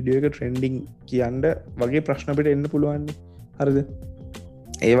මේ වීඩියෝ එක ට්‍රෙන්ඩින් කියන්න වගේ ප්‍රශ්න අපිට එන්න පුළුවන්. හරිද?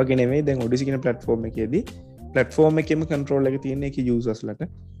 ඒ වගේ නෙමෙයි දැන් Odyssey කියන platform එකේදී platform එකේම control එක තියෙන එකේ users ලට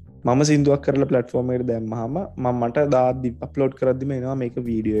මම සින්දුවක් කරලා platform එකට දැම්මහම මට දාද්දි අප්ලෝඩ් කරද්දිම එනවා මේක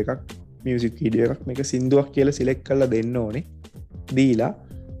වීඩියෝ එකක් මියුසික් වීඩියෝ එකක් මේක සින්දුවක් කියලා සිලෙක්ට් කරලා දෙන්න ඕනේ. දීලා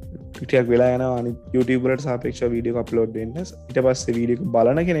ටිකක් වෙලා යනවා අනිත් YouTube වලට සාපේක්ෂව වීඩියෝ එක අප්ලෝඩ් වෙන්න. ඊට පස්සේ වීඩියෝ එක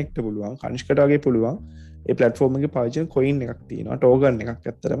බලන කෙනෙක්ට පුළුවන් කනිෂ්කට වගේ පුළුවන් ඒ platform එකේ පාවිච්චි කරන coin එකක් තියෙනවා token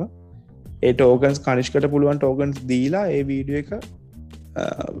එකක් ඇත්තටම. ඒ tokens කනිෂ්කට පුළුවන් tokens දීලා ඒ වීඩියෝ එක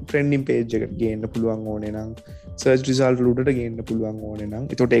ට්‍රෙන්ඩින් පේජ් එකට ගේන්න පුළුවන් ඕනේ නම් සර්ච් රිසල්ට් වලට ගේන්න පුළුවන් ඕනේ නම්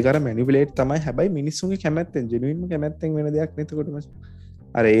එතකොට ඒක අර මැනිපියුලේට් තමයි. හැබැයි මිනිස්සුන්ගේ කැමැත්තෙන් ජෙනුයින්ම කැමැත්තෙන් වෙන දෙයක් නෙත් එතකොට මචං.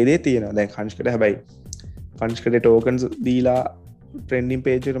 අර ඒ දේ තියෙනවා. දැන් කනිෂ්කට හැබැයි කනිෂ්කට ටෝකන්ස් දීලා ට්‍රෙන්ඩින්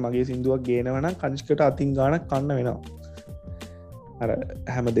පේජ් එකට මගේ සින්දුවක් ගේනවා නම් කනිෂ්කට අතින් ගාණක් කන්න වෙනවා. අර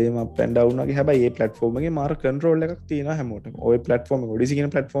හැමදේම අප් ඇන්ඩ් ඩවුන් වගේ. හැබැයි මේ platform එකේ මාර control එකක් තියෙනවා හැමෝටම. ඔය platform එක Odyssey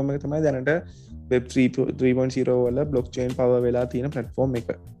කියන platform එක තමයි දැනට Web 3.0 වල blockchain power වෙලා තියෙන platform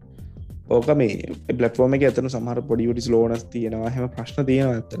එක. ඕක මේ platform එකේ අතන සමහර පොඩි පොඩි slowness තියෙනවා. හැම ප්‍රශ්න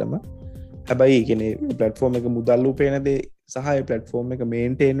තියෙනවා ඇත්තටම. හැබැයි ඒ කියන්නේ platform එක මුදල් උපයන දේ සහ ඒ platform එක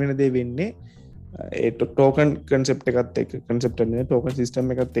maintain වෙන දේ වෙන්නේ ඒ token concept එකත් එක්ක. concept එක token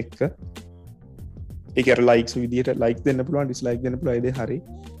system එකත් එක්ක. ඒක අර likes විදියට like දෙන්න පුළුවන් dislike දෙන්න පුළුවන්. ඒ දේ හරි.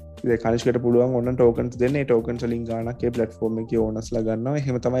 ඒ කනිෂ්කට පුළුවන් ඕන tokens දෙන්න. ඒ tokens වලින් ගාණක් ඒ platform එකේ owners ලා ගන්නවා.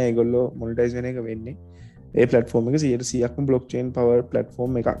 එහෙම තමයි ඒගොල්ලෝ monetize වෙන එක වෙන්නේ. ඒ platform එක 100%ක්ම blockchain power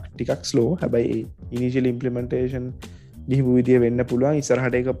platform එකක්. ටිකක් slow. හැබැයි initial implementation ගිහිපු විදිය වෙන්න පුළුවන්.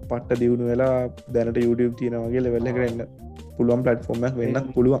 ඉස්සරහට ඒක පට්ට දියුණු වෙලා දැනට YouTube තියෙනා වගේ level එකට එන්න පුළුවන් platform එකක්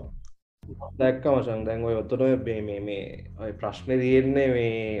වෙන්නත් පුළුවන්. දැක්කම මචං දැන් ඔය ඔතන මේ ඔය ප්‍රශ්නේ තියෙන්නේ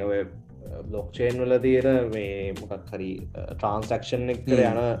මේ ඔය බ්ලොක්චේන් වල තියෙන මේ මොකක් හරි ට්‍රාන්සැක්ෂන් එකට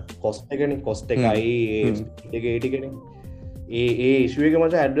යන කොස්ට් එකනේ කොස්ට් එකයි ඒ ටිකනේ ඒ ඉෂුව එක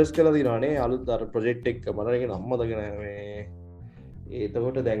මචං ඇඩ්‍රස් කරලා තියෙනවානේ අලුත් අර ප්‍රොජෙක්ට් එක මට ඒක නම මතක නැහැ මේ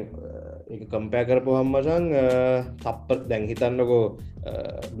එතකොට දැන් ඒක කම්පෙයාර් කරපුවහම මචං තප්පර දැන් හිතන්නකෝ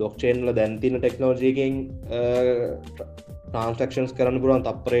බ්ලොක්චේන් වල දැන් තියෙන ටෙක්නොලොජි එකෙන් ට්‍රාන්සැක්ෂන්ස් කරන්න පුළුවන්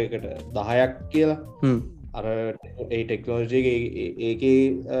තප්පරයකට 10ක් කියලා අර ඒ ටෙක්නොලොජි ඒකේ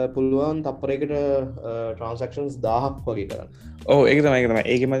පුළුවන් තප්පරයකට ට්‍රාන්සැක්ෂන්ස් 1000ක් වගේ කරන්න. ඔව් ඒක තමයි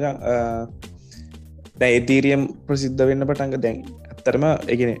ඒක මචං දැන් Ethereum ප්‍රසිද්ධ වෙන්න පටන් දැන් ඇත්තටම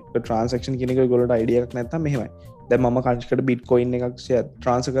ඒ කියන්නේ ට්‍රාන්සැක්ෂන් කියන එක ඔයගොල්ලන්ට අයිඩියා එකක් නැත්නම් මෙහෙමයි. දැන් මම කනිෂ්කට බිට්කොයින් එකක්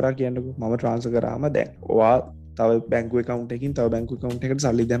ට්‍රාන්ස්ෆර් කරා කියන්නකෝ. මම ට්‍රාන්ස්ෆර් කරාම දැන් ඔයා තව බැංකු account එකකින් තව බැංකු account එකකට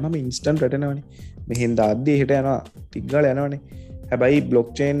සල්ලි දැම්මම instant රැටෙනවනේ. මෙහෙන් දාද්දි එහෙට යනවා ටික ගාලා යනවනේ. හැබැයි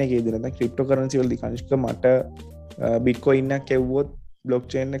බ්ලොක්චේන් එකේදී නැත්නම් ක්‍රිප්ටෝකරන්සි වලදී කනිෂ්ක මට බිට්කොයින් එකක් එව්වොත්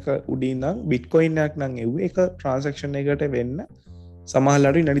බ්ලොක්චේන් එක උඩින් නම් බිට්කොයින් එකක් නම් එව්වේ ඒක ට්‍රාන්සැක්ෂන් එකකට වෙන්න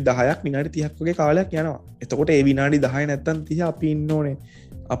සමහරවිට විනාඩි 10ක් විනාඩි 30ක් වගේ කාලයක් යනවා. එතකොට ඒ විනාඩි 10 නැත්තම් 30 අපි ඉන්න ඕනේ.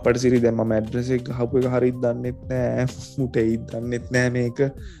 අපිට සිරි දැන් මම ඇඩ්‍රස් එක ගහපු එක හරියට දන්නෙත් නෑ. මුටෙයි දන්නෙත් නෑ මේක.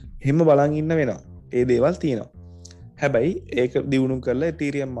 එහෙම බලන් ඉන්න වෙනවා. ඒ දේවල් තියෙනවා. හැබැයි ඒක දියුණු කරලා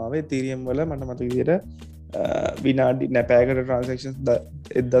තීරියම් ආවේ තීරියම් වල මට මතක විදිහට විනාඩි නැපෑකට ට්‍රාන්සැක්ෂන්ස්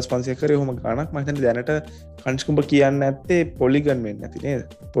 1500 කරේ ඔහොම ගාණක් මම හිතන්නේ දැනට කන්ස්කුඹ කියන්න ඇත්තේ පොලිගන් වෙන්නේ නැති නේද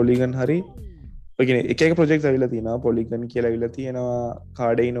පොලිගන් හරි ඔය කියන්නේ එක එක ප්‍රොජෙක්ට්ස් අවිලා තියෙනවා පොලිගන් කියලා අවිලා තියෙනවා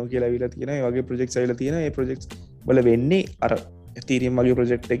කාඩේනෝ කියලා අවිලා තියෙනවා ඒ වගේ ප්‍රොජෙක්ට්ස් අවිලා තියෙනවා ඒ ප්‍රොජෙක්ට්ස් වල වෙන්නේ අර තීරියම් වගේ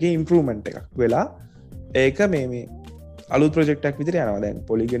ප්‍රොජෙක්ට් එකේ ඉම්ප්‍රූව්මන්ට් එකක් වෙලා ඒක මේ අලුත් ප්‍රොජෙක්ට් එකක් විදිහට යනවා දැන්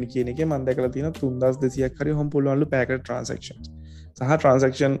පොලිගන් කියන එකේ මම දැකලා තියෙනවා 3200ක් හරි හොම් පුළුවන්ලු පැකට් ට්‍රාන්සැක්ෂන්ස් සහ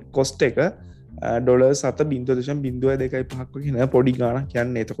ට්‍රාන්සැක්ෂන් කොස්ට් එක $7.02.5ක් වගේ නෑ පොඩි ගාණක්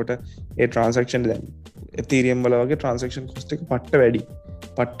කියන්නේ එතකොට ඒ ට්‍රාන්සැක්ෂන් දැන් එතීරියම් වල වගේ ට්‍රාන්සැක්ෂන් කොස්ට් එක පට්ට වැඩි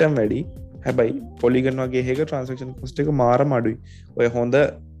පට්ටම් වැඩි හැබැයි පොලිගන් වගේ එක ට්‍රාන්සැක්ෂන් කොස්ට් එක මාරම අඩුයි ඔය හොඳ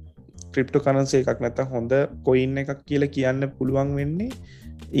ක්‍රිප්ටෝ කරන්සි එකක් නැත්නම් හොඳ කොයින් එකක් කියලා කියන්න පුළුවන් වෙන්නේ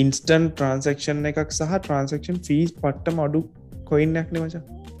ඉන්ස්ටන්ට් ට්‍රාන්සැක්ෂන් එකක් සහ ට්‍රාන්සැක්ෂන් ෆීස් පට්ටම අඩු කොයින් එකක් නේ මචං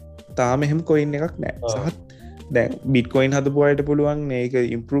තාම එහෙම කොයින් එකක් නෑ සහ දැන් බිට්කොයින් හදපු අයට පුළුවන් මේක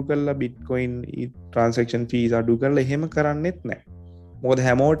ඉම්ප්‍රූව් කරලා බිට්කොයින් ට්‍රාන්සැක්ෂන් ෆීස් අඩු කරලා එහෙම කරන්නෙත් නෑ මොකද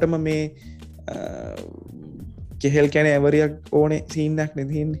හැමෝටම මේ කෙහෙල් කැනේ ඇවරියක් ඕනේ සීන් එකක් නේ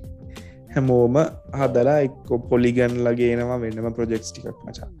තියෙන්නේ හැමෝම හදලා එක්ක පොලිගන් ලගේනවා වෙනම ප්‍රොජෙක්ට්ස් ටිකක්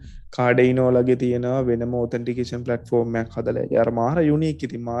මචං කාඩේනෝ ලගේ තියෙනවා වෙනම ඔතෙන්ටිකේෂන් ප්ලැට්ෆෝම් එකක් හදලා ඒක අර මාර යුනික්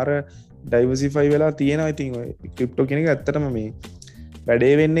ඉතින් මාර ඩයිවර්සිෆයි වෙලා තියෙනවා ඉතින් ඔය ක්‍රිප්ටෝ කියන එක ඇත්තටම මේ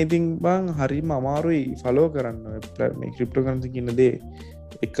වැඩේ වෙන්න ඉතින් බං හරිම අමාරුයි ෆලෝ කරන්න මේ ක්‍රිප්ටෝ කරන්සි කියන දේ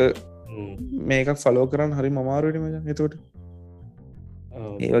එක මේකක් ෆලෝ කරන්න හරිම අමාරුයි නේ මචං එතකොට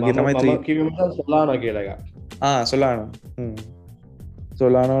ඒ වගේ තමයි සොලානා කියලා එකක්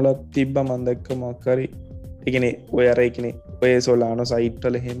සොලානා වල තිබ්බ මම දැක්ක මොකක් හරි ඒ කියන්නේ ඔය අර ඒ කියන්නේ ඔය සොලානෝ සයිට්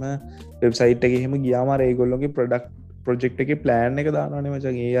වල එහෙම වෙබ්සයිට් එකේ එහෙම ගියාම අර ඒගොල්ලෝගේ ප්‍රොජෙක්ට් එකේ ප්ලෑන් එක දානවානේ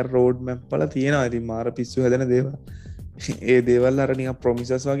මචං ඒ අර රෝඩ් මැප් වල තියෙනවා ඉතින් මාර පිස්සු හැදෙන දේවල් ඒ දේවල් අර නිකන්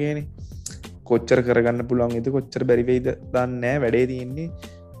ප්‍රොමිසස් වගේනේ කොච්චර කරගන්න පුළුවන් ඉතින් කොච්චර බැරි වෙයිද දන්නේ නැහැ වැඩේ තියෙන්නේ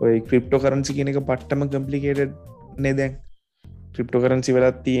ඔය ක්‍රිප්ටෝ කරන්සි කියන එක පට්ටම කොම්ප්ලිකේටඩ් නේ දැන් ක්‍රිප්ටෝ කරන්සි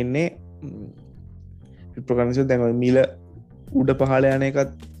වලත් තියෙන්නේ ක්‍රිප්ටෝ කරන්සි දැන් ඔය මිල උඩ පහළ යන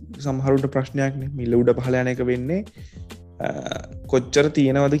එකත් සමහරුට ප්‍රශ්නයක් නේ මිල උඩ පහළ යන එක වෙන්නේ කොච්චර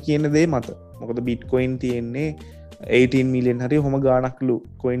තියෙනවද කියන දේ මත මොකද බිට්කොයින් තියෙන්නේ 18 මිලියන් හරි ඔහොම ගාණක්ලු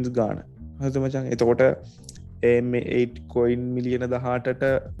කොයින්ස් ගාණ හරිද මචං එතකොට මේ 8 කොයින් මිලියන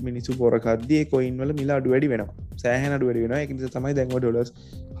 18ට මිනිස්සු පොරකද්දී කොයින් වල මිල අඩු වැඩි වෙනවා සෑහෙන අඩු වැඩි වෙනවා ඒක නිසා තමයි දැන් ඔය ඩොලර්ස්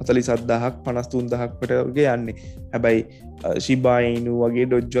 47000ක් 53000ක් වගේ යන්නේ හැබැයි shiba inu වගේ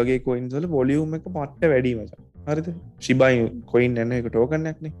dodge වගේ කොයින්ස් වල වොලියුම් එක පට්ට වැඩි මචං හරිද shiba inu කොයින් යන එක ටෝකන්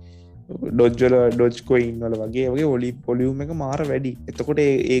එකක් නේ ඩොජ් කොයින් වල වගේ පොලියුම් එක මාර වැඩි එතකොට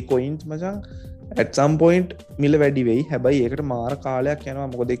ඒ කොයින්ස් මචං at some point මිල වැඩි වෙයි හැබැයි ඒකට මාර කාලයක් යනවා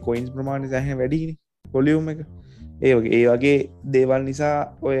මොකද ඒ කොයින්ස් ප්‍රමාණය සෑහෙන වැඩිනේ පොලියුම් එක ඒ වගේ දේවල් නිසා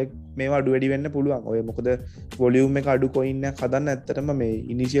ඔය මේවා අඩු වැඩි වෙන්න පුළුවන් ඔය මොකද වොලියුම් එක අඩු කොයින් එකක් හදන්න ඇත්තටම මේ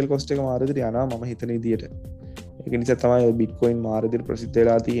ඉනිෂියල් කොස්ට් එක මාර විදිහට යනවා මම හිතන විදිහට ඒක නිසා තමයි බිට්කොයින් මාර විදිහට ප්‍රසිද්ධ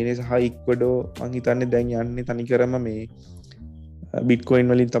වෙලා තියෙන්නේ සහ ඉක්වඩෝ මං හිතන්නේ දැන් යන්නේ තනිකරම මේ බිට්කොයින්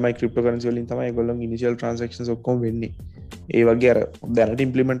වලින් තමයි ක්‍රිප්ටෝ කරන්සි වලින් තමයි ඒගොල්ලෝ ඉනිෂියල් ට්‍රාන්සැක්ෂන්ස් ඔක්කොම වෙන්නේ ඒ වගේ අර දැනට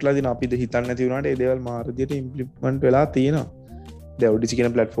ඉම්ප්ලිමන්ට්ලා දින අපිද හිතන්නේ නැති වුණාට ඒ දේවල් මාර විදිහට ඉම්ප්ලිමන්ට් වෙලා තියෙනවා දැන් ඔඩිසි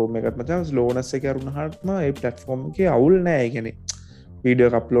කියන ප්ලැට්ෆෝම් එකත් මත ස්ලෝනස් එක අරුණාටම ඒ ප්ලැට්ෆෝම් එකේ අවුල් නැහැ ඒ කියන්නේ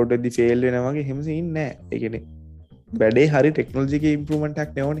වීඩියෝ එක අප්ලෝඩ් වෙද්දි ෆේල් වෙනවා වගේ එහෙම සීන් නැහැ ඒ කියන්නේ වැඩේ හරි ටෙක්නොලොජි එකේ ඉම්ප්‍රූව්මන්ට්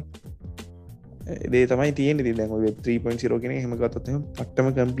එකක් නෙවනේ ඒ තමයි තියෙන්නේ ඉතින් දැන් ඔය වෙබ් 3.0 කියන එක එහෙම ගත්තොත් එහෙම පට්ටම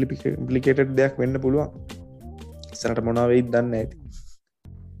කම්ප්ලිකේටඩ් දෙයක් වෙන්න පුළුවන් ඉස්සරහට මොනවා වෙයිද දන්නේ නැහැ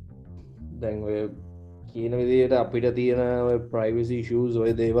දැන් ඔය කියන විදිහට අපිට තියෙන ඔය ප්‍රයිවසි ඉෂුස්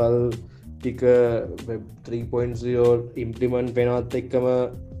ඔය දේවල් ටික වෙබ් 3.0 ඉම්ප්ලිමන්ට් වෙනවත් එක්කම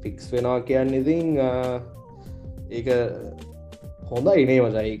ෆික්ස් වෙනවා කියන්නේ ඉතින් ඒක හොඳයි නේ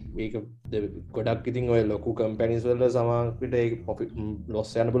මචං ඒක ගොඩක් ඉතින් ඔය ලොකු කම්පැනිස් වල සමහරවිට ඒක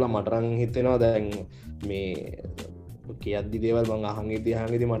ලොස් යන පුළුවන් මට නම් හිතෙනවා දැන් මේ කියද්දි දේවල් මං අහන්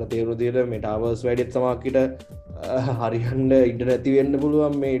ඉඳි මට තේරුණු විදිහට මෙටාවර්ස් වැඩිත් සමහරවිට හරියන්න ඉඩ නැති වෙන්න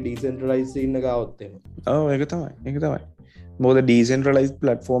පුළුවන් මේ ඩිසෙන්ට්‍රලයිස් ඉන්න ගාවොත් එහෙම. ඔව් ඒක තමයි. මොකද ඩිසෙන්ට්‍රලයිස්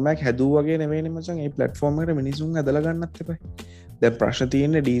ප්ලැට්ෆෝම් එකක් හැදුවා වගේ නෙවෙයිනේ මචං. ඒ ප්ලැට්ෆෝම් එකට මිනිසුන් ඇදලා ගන්නත් එපා. දැන් ප්‍රශ්න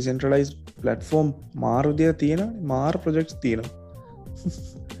තියෙන්නේ ඩිසෙන්ට්‍රලයිස් ප්ලැට්ෆෝම් මාරු දෙයක් තියෙනවානේ. මාරු ප්‍රොජෙක්ට්ස් තියෙනවා.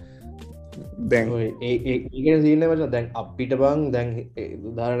 දැන් ඒකන සින්න මච දැන් අපිට බං දැන්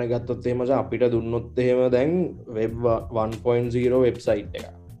උදාහරණ ගත්තොත් එහෙම මචං අපිට දුන්නොත් එහෙම දැන් වෙබ් 1.0 වෙබ්සයිට් එක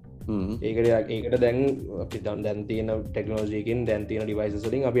ඒකට දැන් අපි දැන් තියෙන ටෙක්නෝලොජියකින් දැන් තියෙන ඩිවයිසස්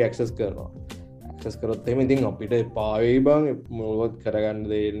වලින් අපි ඇක්සස් කරනවා ඇක්සස් කරොත් එහෙම ඉතින් අපිට පාවෙයි බං මොනවත් කරගන්න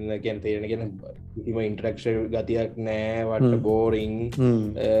දෙන්න කියන්නේ තේරෙන කියන්නේ කිසිම ඉන්ටරැක්ෂන් ගතියක් නෑ වට බෝරින්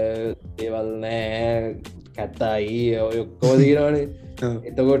දේවල් නෑ කැතයි ඔය ඔක්කොම තියෙනවානේ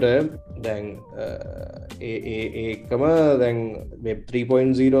එතකොට දැන් ඒකම දැන් වෙබ්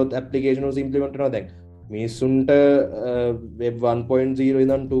 3.0 ඇපලිකේෂන ඉම්පලිමෙන්ට් දැන් මිනිස්සුන්ට වෙබ් 1.0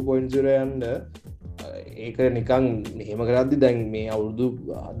 ඉඳන් 2.0 යන්න ඒක නිකන් මෙහෙම කරද්දි දැන් මේ අවුරුදු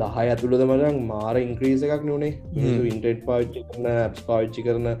 10 ඇතුළත මචං මාර ඉන්ක්‍රීස් එකක් නුනේ මිනිස්සු ඉන්ටර්නෙට් පාවිච්චි කරන ඇප්ස් පාවිච්චි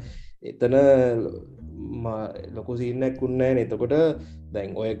කරන එතන ලොකු සීන් එකක් උන්නේ නැහැ. එතකොට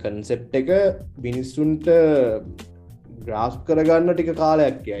දැන් ඔය කන්සෙප්ට් එක මිනිස්සුන්ට ග්‍රාස් කරගන්න ටික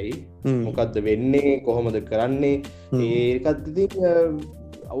කාලයක් යයි. මොකක්ද වෙන්නේ කොහොමද කරන්නේ ඒකත් ඉතින්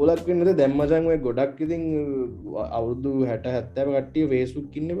අවුලක් වෙන්නද දැන් මචං ඔය ගොඩක් ඉතින් අවුරුදු 60 70 කට්ටිය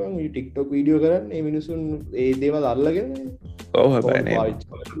Facebook ඉන්නේ බං මේ TikTok වීඩියෝ කරන්නේ මේ මිනිස්සුන් ඒ දේවල් අල්ලගෙන ඔව් හැබැයි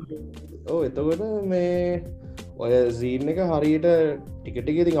ඔව් එතකොට මේ ඔය සීන් එක හරියට ටික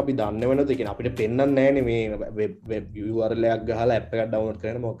ටික ඉතින් අපි දන්න වෙනද ඒ කියන්නේ අපිට පෙන්වන්නේ නැහැනේ මේ වෙබ් URL එකක් ගහලා app එකක් download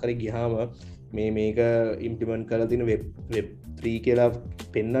කරගෙන මොකක් හරි ගියාම මේක ඉම්ප්ලිමන්ට් කරලා තියෙන වෙබ් 3 කියලා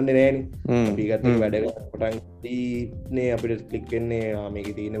පෙන්වන්නේ නැහැනේ. අපි ගත්තේ වැඩ පටන් ගන්නනේ අපිට ක්ලික් වෙන්නේ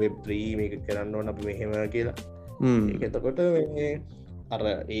මේකේ තියෙන වෙබ් 3 මේක කරන්න ඕන අපි මෙහෙම කියලා. ඒක එතකොට මේ අර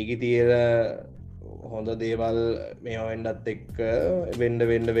ඒකේ තියෙන හොඳ දේවල් මේවා වෙන්නත් එක්ක වෙන්න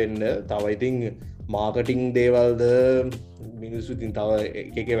තව ඉතින් මාකටිං දේවල්ද මිනිස්සු ඉතින් තව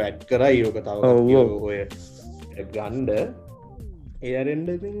එක වැඩ් කරයි ඕක තව ඔය ගන්න ඒ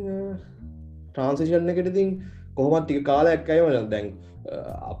අරෙන්ඩ ඉතින් ට්‍රන්සිෂන් එකට ඉතින් කොහොමත් ටික කාලයක් අයවන දැන්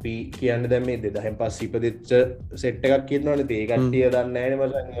අපි කියන්න දැම මේ 2005 ඉපදෙච්ච සෙට් එකක් කියනවනේ ඒ කට්ටිය දන්නේ නැහැ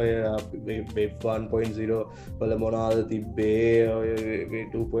මචං ඔය වෙබ් 1.0 වල මොනවාද තිබ්බේ ඔය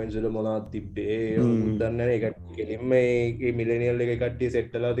 2.0 මොනවාද තිබ්බේ දන්නේ නැහැ ඒ කට්ටිය කෙලින්ම මේ මිලෙනියල් එක කට්ටිය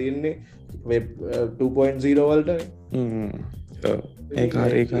සෙට් වෙලා තියෙන්නේ වෙබ් 2.0 වලට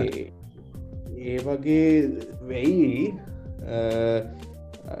ඒ වගේ වෙයි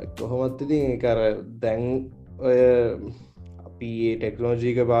කොහොමත් ඉතින් කර දැන් ඔය අපි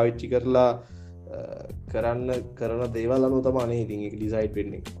ටෙක්නෝජීක භාවිච්චි කරලා කරන දේවල් අනුව තමයි ඉතින් ඒක ඩිසයිඩ්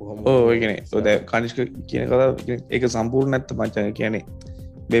වෙන්නේ කොහොම ඕගෙන ද කනිෂ්ක කියන කතා එක සම්පූර්ණ නැත්ත මචන කියන්නේ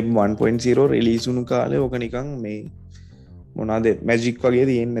වෙබ් 1.0 රිලීසුණු කාලය ඕක නිකං මේ මොනාද මැජික් වගේ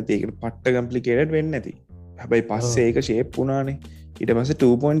තියෙන්න ඒකට පට්ට කම්පලිකේට් වෙන්න ඇති හැබැයි පස්සේ ඒක ශේප් වුණානේ ඊට පස්සේ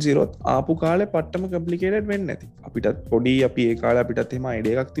 2.0 ආපු කාලේ පට්ටම කම්පලිකේටඩ් වෙන්න ඇති අපිටත් පොඩි අපි ඒ කාලේ අපිටත් එහෙම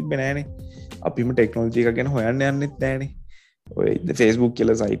අයිඩියා එකක් තිබ්බේ නෑනේ අපිම ටෙක්නොලොජි එක ගැන හොයන්න යන්නෙත් නෑනේ ඔය Facebook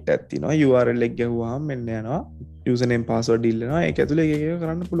කියලා සයිට් එකක් තියෙනවා URL එක ගැහුවාම මෙන්න යනවා username password ඉල්ලනවා ඒක ඇතුලේ ඒක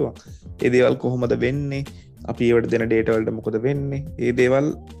කරන්න පුළුවන් ඒ දේවල් කොහොමද වෙන්නේ අපි ඒවට දෙන data වලට මොකද වෙන්නේ ඒ දේවල්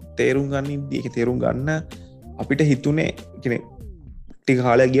තේරුම් ගන්න ඒක තේරුම් ගන්න අපිට හිතුනේ කියන්නේ ටික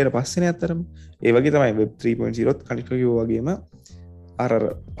කාලයක් ගියාට පස්සේනේ අතරම ඒ වගේ තමයි web 3.0 කනික කිව්වා වගේම අර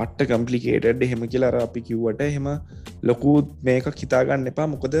පට්ට කම්පලිකේටඩ් එහෙම කියලා අර අපි කිව්වට එහෙම ලොකු මේකක් හිතාගන්න එපා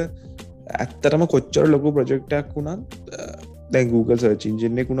මොකද ඇත්තටම කොච්චර ලොකු ප්‍රොජෙක්ට් එකක් වුණත් දැන් Google search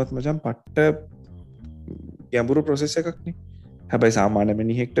engine එක වුණත් මචං පට්ට ගැඹුරු process එකක්නේ හැබැයි සාමාන්‍ය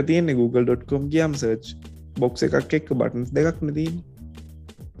මිනිහෙක්ට තියෙන්නේ google.com ගියාම search box එකක් එක්ක buttons දෙකක් නේ තියෙන්නේ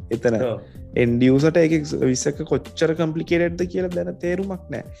එතන end user ට ඒක විසක කොච්චර complicated ද කියලා දැන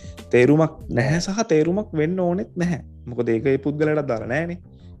තේරුමක් නැහැ සහ තේරුමක් වෙන්න ඕනෙත් නැහැ මොකද ඒක ඒ පුද්ගලයාට දාලා නැහැනේ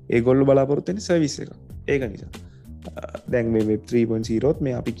ඒගොල්ලෝ බලාපොරොත්තු වෙන්නේ සර්විස් එක ඒක නිසා දැන් මේ web 3.0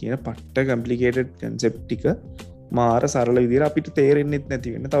 මේ අපි කියන පට්ට complicated concept ටික මාර සරල විදිහට අපිට තේරෙන්නෙත්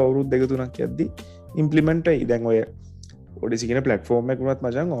නැති වෙන තව අවුරුදු දෙක තුනක් යද්දි ඉම්ප්ලිමන්ට් වෙයි දැන් ඔය ඔඩිසි කියන platform එක වුණත්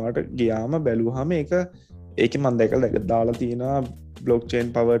මචං ඔයාලට ගියාම බැලුවාම ඒකේ මම දැකලා දාලා තියෙනවා blockchain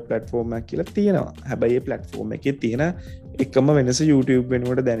powered platform එකක් කියලා තියෙනවා හැබැයි ඒ platform එකේ තියෙන එකම වෙනස YouTube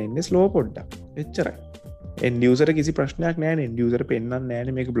වෙනුවට දැනෙන්නේ slow පොඩ්ඩක් එච්චරයි end user කිසි ප්‍රශ්නයක් නැහැ end user පෙන්නන්නේ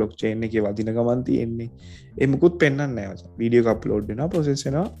නැහැ මේක blockchain එකේ වදින ගමන් තියෙන්නේ ඒ මුකුත් පෙන්නන්නේ නැහැ මචං වීඩියෝ එක අප්ලෝඩ් වෙනවා process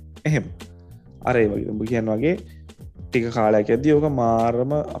වෙනවා එහෙම අර ඒ වගේ උඹ කියන වගේ ටික කාලයක් යද්දී ඕක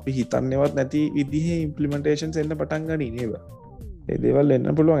මාරම අපි හිතන්නේවත් නැති විදිහේ ඉම්ප්ලිමන්ටේෂන්ස් එන්න පටන් ගනී නේද ඒ දේවල්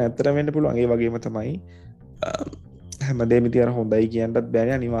එන්න පුළුවන් ඇත්තටම වෙන්න පුළුවන් ඒ වගේම තමයි හැමදේම ඉතින් අර හොඳයි කියන්නත්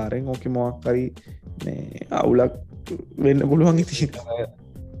බෑනේ අනිවාර්යෙන් ඕකේ මොකක් හරි මේ අවුලක් වෙන්න පුළුවන් ඉතින්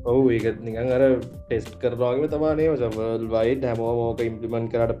ඔව් ඒක නිකන් අර ටෙස්ට් කරනවා වගේ තමයි නේ world wide හැමෝම ඕක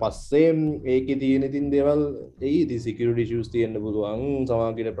ඉම්ප්ලිමන්ට් කරාට පස්සේ ඒකේ තියෙන ඉතින් දේවල් ඉතින් security issues තියෙන්න පුළුවන්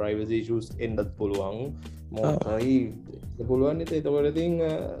සමහරවිට privacy issues එන්නත් පුළුවන් මොකයි පුළුවන් ඉතින් ඒතකොට ඉතින්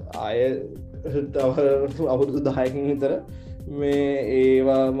ආය තව අවුරුදු 10කින් විතර මේ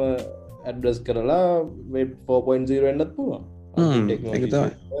ඒවාම ඇඩ්‍රස් කරලා වෙබ් 4.0 වෙන්නත් පුළුවන්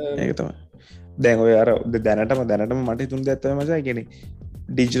ඒක තමයි දැන් ඔය අර දැනටම මට හිතුණ දෙයක් තමයි මචං කියන්නේ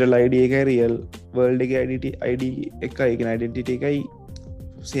ඩිජිටල් ID එකයි රියල් වර්ල්ඩ් එකේ ID එකයි ඒ කියන්නේ ඩෙන්ටිටි එකයි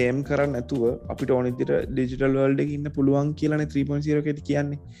සේම් කරන්නේ නැතුව අපිට ඕන විදිහට ඩිජිටල් වර්ල්ඩ් එකේ ඉන්න පුළුවන් කියලානේ 3.0 එකේදී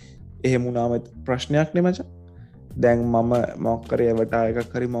කියන්නේ එහෙම වුණාම ප්‍රශ්නයක් නේ මචං දැන් මම මොක්කරය වට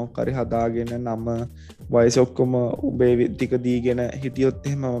එකක් හරි මොක්කරි හදාගෙන නම වයස ඔක්කොම උබේ විද්ධික දීගෙන හිටියොත්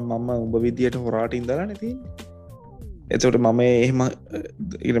එහෙම මම උඹ විදියට හොරාට ඉඳලා නැති එතකොට මම එහෙම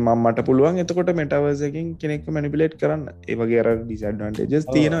මට පුළුවන් එතකොට මෙටවර්සකින් කෙනෙක් මැනිපිලේට් කරන්න ඒවගේ අර ඩිසඩ්වන්ටේජස්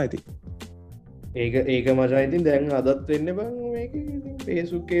තියෙනවා ඇති ඒක මචා ඉතින් දැන් අදත් වෙන්න බං මේක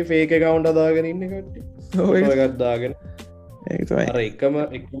පේසුක්කේ ෆේක කවුන්ට අදාගෙන ඉන්න කට්ටි ගත්දාගෙන අර එකම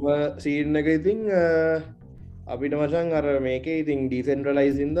සීර්ණක ඉතින් අපිට මචන් අර මේක ඉතින්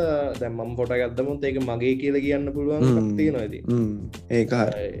ඩීසෙන්ට්‍රලයිසින්ද දැම්මම් පොට ගත්තමුත් ඒක මගේ කියල කියන්න පුළුවන් තියෙනවාද ඒක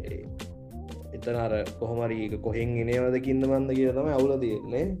එතන අර කොහොමරීක කොහෙන් එනවද කින්න මන්ද කිය තම අවුල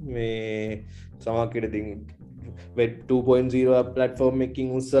තියෙන්නේ මේ සමක්කට වෙට 2.0 පලටෆෝර්ම්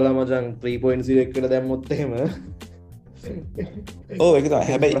එකින් උත්සල මචන් 3.0 එකට දැම්මොත්තහෙම ඕ එක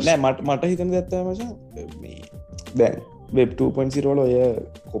හැබැයි නෑ මට හිතන දත්තා මචා දැන් වෙබ් 2.0 ඔය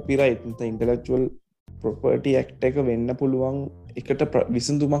කොපිරයිට් ඉන්ටලක්චුවල් ප්‍රොපර්ටි ඇක්ට එක වෙන්න පුළුවන් එකට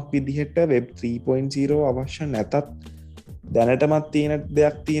විසඳුමක් විදිහට වෙබ් 3.0 අවශ්‍ය නැතත් දැනටමත් තියෙන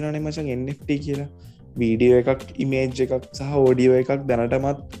දෙයක් තියෙනන මචන් NFT කියලා වීඩියෝ එකක් ඉමේජ් එකක් සහ ෝඩියෝ එකක්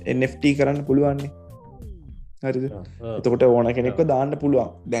දැනටමත් NFT කරන්න පුළුවන්නේ හරිද එතකොට ඕන කෙනෙක්ව දාන්න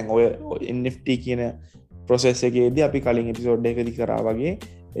පුළුවන් දැන් ඔය NFT කියන ප්‍රොසෙස් එකේද අපි කලින් එපිසෝඩ් එකදි කරා වගේ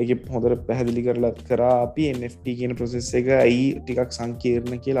ඒක හොඳට පැහැදිලි කරලා කරා අපි NFT කියන ප්‍රොසෙස් එක ඇයි ටිකක්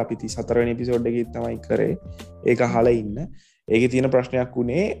සංකීර්ණ කියලා අපි 34 වෙනි එපිසෝඩ් එකේ තමයි කරේ ඒක අහලා ඉන්න ඒකේ තියෙන ප්‍රශ්නයක්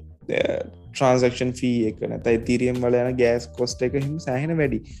උනේ ට්‍රාන්සැක්ෂන් ෆී එක නැත්නම් Ethereum වල යන ගෑස් කොස්ට් එක හිම සෑහෙන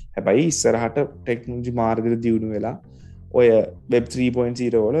වැඩි හැබැයි ඉස්සරහට ටෙක්නොලොජි මාර්ගෙට දියුණු වෙලා ඔය වෙබ්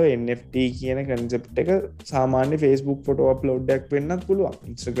 3.0 වල NFT කියන කන්සෙප්ට් එක සාමාන්‍ය Facebook ෆොටෝ අප්ලෝඩ් එකක් වෙන්නත්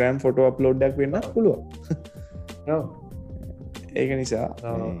පුළුවන් Instagram ෆොටෝ අප්ලෝඩ් එකක් වෙන්නත් පුළුවන් ඒක නිසා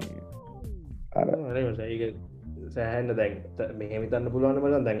සෑහන්න දැන් මෙහෙමිතන්න පුළුවන්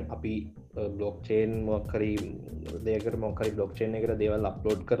මලන් දැන් අපි බ්ලොක් චේන් මොක්කරී දෙකට මොකරි බ්ලොක් චේන් එකට දේවල්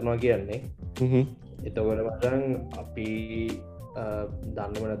අප්ලෝඩ් කරනවා කියන්නේ එතකොට මටන් අපි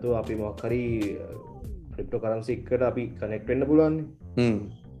දන්නමනතු අපි මොක්කරී ක්‍රිප්ටෝ කරන්සික්කට අපි කනෙක්ට වෙන්න පුළුවන්නේ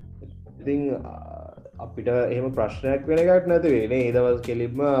ඉතින් අපිට එහම ප්‍රශ්නයක් වෙනකට නැති වෙන ඒදවස්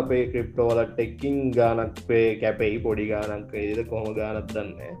කෙලින්ම අපේ ක්‍රිප්ටෝවලට එක්කින් ගානක්ේ කැපෙයි පොඩි ගානක් ඒද කොහොම ගානත්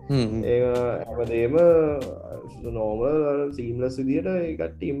දන්න ඒ හැමදේම නෝමල් සීම්ලස් විදියට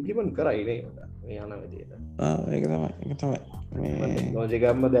ඒකට ඉම්පලිමන් කරයිනේ යන විදියට ඒක තමයි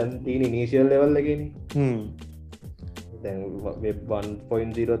නෝජකම්ම දැන්තින නීශල් ලෙවල්ලගෙන දැන් වෙබ්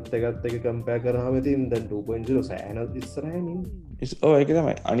 1.0 එකත් එක කම්පෑ කරහමතින් දැන් 2.0 සෑන ඉස්සරහන ඒක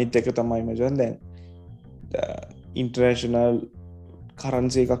තමයි අනිත් එක තමයි මජන් දැන් ඉන්ටර්නේශනල්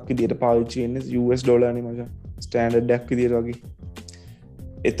කරන්සේ එකක් විදිට පාවිච්චියන්න US ඩොලනි මච ස්ටෑන්ඩ් ඩැක් විදිර වගේ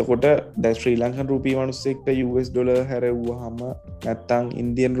එතකොට දැ ශ්‍රී ලංකන් රුපී මනුස්සෙක්ට US ඩොල හැරවූ හම නැත්තං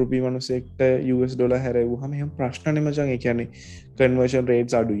ඉන්දියන් රුපී මනුසෙක්ට US ඩොල හැරවූ හම එහම ප්‍රශ්නන මචන් එකන්නේ කන්වර්ෂන්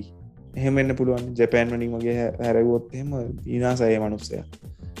රේට් අඩුයි එහෙම එන්න පුළුවන් ජැපෑන් වනින් වගේ හැරවොත් එහෙම ඉනාසය මනුස්සය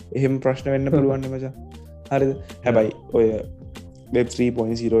එහෙම ප්‍රශ්න වෙන්න පුළුවන්න මචා හරිද හැබැයි ඔය වෙබ්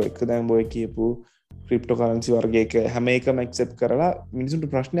 3.0 එක දැම් බොය කියපු ක්‍රිප්ටෝ කරන්සි වර්ගේක හැම එක මැක්සප් කරලා මිනිසුන්ට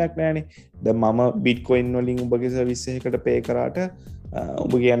ප්‍රශ්නයක් නෑනේ ද මම බිට්කොයින් වලින් උඹගෙස විස්සහකට පේ කරාට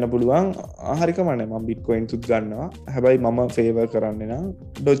උඹ කියන්න පුළුවන් ආහරිකමන ම බිට්කොයින් තුත් ගන්නවා හැබැයි මම ෆේව කරන්න නම්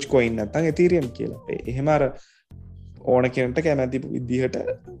ඩොච් කොයින් නැත්තන් එතීරියම් කියලා එහෙමර ඕන කෙනට කැමැති විදිහට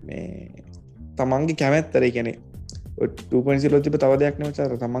මේ තමන්ගේ කැමැත්තර කෙනෙ 2.0 තිබ තව දෙයක්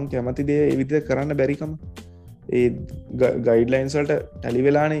නවචාර තමන් කැමති දේ විදිහ කරන්න බැරිකම ඒ ගයිඩ්ලයින්සල්ට ටැලි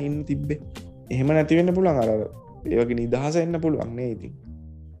වෙලාන ඉන්න තිබ්බේ එහෙම නැතිවෙන්න පුළන් අර ඒවගේ නිදහස එන්න පුළුවන්න්නේ ඉතින්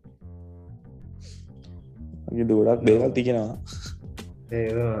දෝඩක් දේවල් තිකෙනවා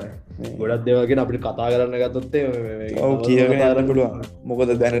ගොඩක් දෙවගෙන අපිට කතා කරන්න ගත්තොත්තේ ඔව කියන්න පුළුවන් මොකද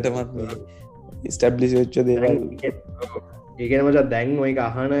දැනටමත් ස්ටබ්ලිස් වෙච්ච දේවල් ඒකන මච දැන් ඔය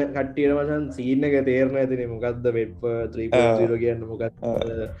අහන කට්ටියට මසන් සීන එක තේරණ ඇතින මොකක්ද වෙබ් 3.0 කියන්න මොකක්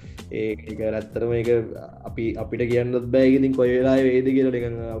ඒක රැත්තරම එක අපි අපිට කියන්න බෑගතින් කොයලා වේද කියල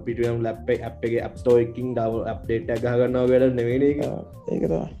අපිට ලැප් අප් එක අප්ස්ටෝකින් ඩව අප්ඩේට් ගන්නාව වැඩ නෙවෙන එක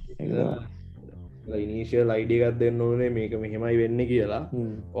ඉනිශල් අයිඩියගත් දෙන්න ඕනේ මේක මෙහෙමයි වෙන්න කියලා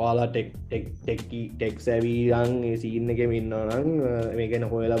ඔයාලා ටෙක් සැවීරං සීන්න එක ඉන්නනම් මේකැන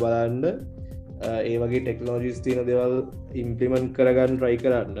හොයලා බලන්ඩ ඒ වගේ ටෙක්නෝජිස් තියන දෙවල් ඉම්පලිමන්් කරගන්න ට්‍රයි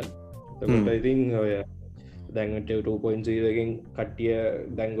කරන්න ඉතින් ඔය දැන්ට 2.0කින් කට්ටිය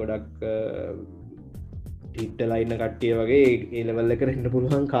දැන් ගොඩක් ටිට්ටලයින්න කට්ටිය වගේ ඒලවල්ල කරන්න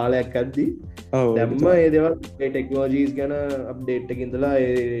පුළුවන් කාලයක් ඇද්දී දැම්ම ඒ දෙවල් ටෙක්නෝජීස් ගැන අප්ඩේට්ටකින්දලා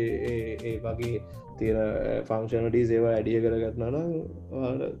ඒ වගේ තියෙන ෆංක්ෂනටී සේවා ඇඩිය කරගත්නන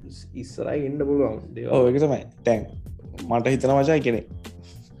ඉස්සරයි ඉන්න පුළුවන් ඒකතමයි ටැන් මට හිතන වචයි කෙනෙ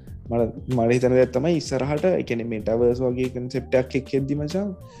මට හිතන දෙයක් තමයි ඉස්සරහට ඒ කියන්නේ මෙටාවර්ස් වගේ කන්සෙප්ට් එකක් එක්කෙද්දි මචං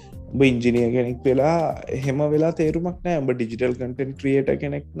ඔබ ඉංජිනියර් කෙනෙක් වෙලා එහෙම වෙලා තේරුමක් නැහැ. ඔබ ඩිජිටල් කන්ටෙන්ට් ක්‍රියේටර්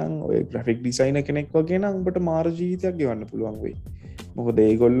කෙනෙක් නම් ඔය ග්‍රැෆික් ඩිසයිනර් කෙනෙක් වගේ නම් ඔබට මාර ජීවිතයක් ගෙවන්න පුළුවන් වෙයි. මොකද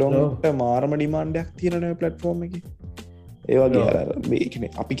ඒගොල්ලොන්ට මාරම ඩිමාන්ඩ් එකක් තියෙනවා ප්ලැට්ෆෝම් එකේ. ඒ වගේ අර මේ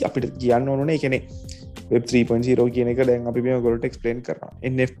කියන්නේ අපිට කියන්න ඕනේ ඒ කියන්නේ Web 3.0 කියන එක දැන් අපි මේ ඔයගොල්ලන්ට එක්ස්ප්ලেইন කරනවා.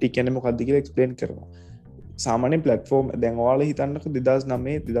 NFT කියන්නේ මොකක්ද කියලා එක්ස්ප්ලেইন කරනවා. සාමාන්‍ය ප්ලැට්ෆෝම් දැන් ඔයාලා හිතන්නකෝ 2009 මම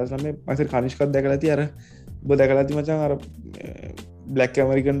කනිෂ්කත් දැකලා ඇති අර ඔබ දැකලා ඇති මචං අර බ්ලැක්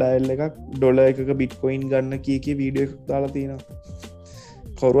ඇමරිකන් ඩයල් එකක් ඩොලර් එකක බිට්කොයින් ගන්න කී වීඩියෝ එකක් දාලා තියෙනවා.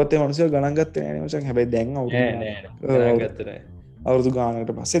 කවුරුවත් ඒ මිනිස්සු ගණන් ගත්තේ නැහැ නේ මචං. හැබැයි දැන් අවුරුදු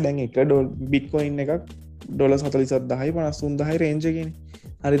ගානකට පස්සේ දැන් එක බිට්කොයින් එකක් ඩොලර් 47000යි 53000යි රේන්ජ් එකේනේ.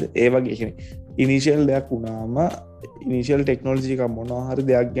 හරිද? ඒ වගේ කියන්නේ ඉනිෂියල් දෙයක් වුණාම ඉනිෂියල් ටෙක්නොලොජි එකක් මොනවා හරි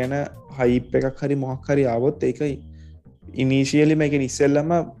දෙයක් ගැන හයිප් එකක් හරි මොකක් හරි ආවොත් ඒක ඉනිෂියලි මේක ඉස්සෙල්ලම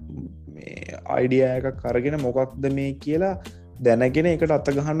මේ අයිඩියා එකක් අරගෙන මොකක්ද මේ කියලා දැනගෙන ඒකට අත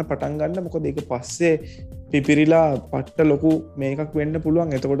ගහන්න පටන් ගන්න. මොකද ඒක පස්සේ පිපිරිලා පට්ට ලොකු මේකක් වෙන්න පුළුවන්.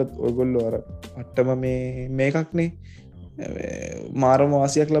 එතකොට ඔයගොල්ලෝ අර පට්ටම මේකක්නේ මාරම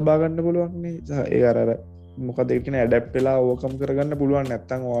වාසියක් ලබා ගන්න පුළුවන් නේ. ඒ අර මොකද ඒක කියන්නේ ඇඩැප්ට් වෙලා ඕවර්කම් කරගන්න පුළුවන්.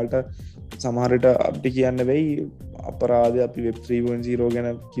 නැත්තම් ඔයාලට සමහරට අපිට කියන්න වෙයි අපරාධය අපි Web 3.0 ගැන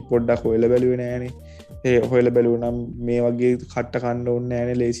පොඩ්ඩක් හොයලා බැලුවේ නෑනේ. ඒ හොයලා බැලුවා නම් මේ වගේ කට්ට කන්න ඕනේ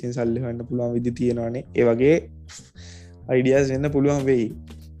නෑනේ. ලේසියෙන් සල්ලි හොයන්න පුළුවන් විදි තියෙනවානේ. ඒ වගේ අයිඩියාස් එන්න පුළුවන් වෙයි.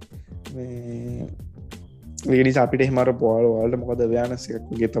 මේ ඒක නිසා අපිට එහෙම අර ඔයාලට මොකද අව්‍යානස් එකක්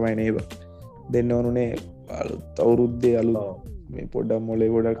වගේ තමයි නේද දෙන්න ඕනුනේ. අලුත් අවුරුද්දේ අලුත් මේ පොඩ්ඩක් මොලේ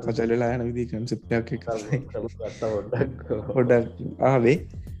ගොඩක් කචලලා යන විදිහ කන්සෙප්ට් එකක් පොඩ්ඩක් ආවේ.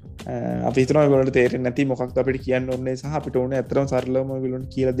 අපි හිතනවා ඔයගොල්ලන්ට තේරෙන්නේ නැති මොකක්ද අපිට කියන්න ඕනේ සහ අපිට ඕනේ අතරම සරලවම ඔයගොල්ලන්ට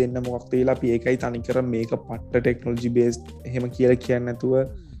කියලා දෙන්න මොකක්ද කියලා. අපි ඒකයි තනිකර මේක පට්ට ටෙක්නොලොජි බේස්ඩ් එහෙම කියලා කියන්නේ නැතුව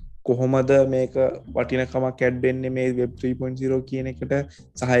කොහොමද මේක වටිනකමක් ඇඩ් වෙන්නේ මේ Web 3.0 කියන එකට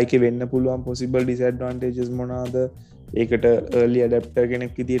සහ ඒකේ වෙන්න පුළුවන් possible disadvantages මොනවාද? ඒකට early adapter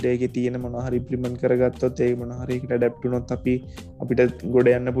කෙනෙක් විදියට ඒකේ තියෙන මොනවා හරි implement කරගත්තොත් ඒක මොනවා හරි ඒකට adapt වුණොත් අපිට ගොඩ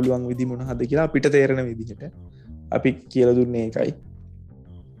යන්න පුළුවන් විදි මොනවාද කියලා අපිට තේරෙන විදිහට අපි කියලා දුන්නේ ඒකයි.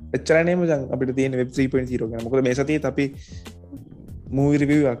 එච්චරයි නේ මචං අපිට තියෙන Web 3.0 ගැන. මොකද මේ සතියේත් අපි movie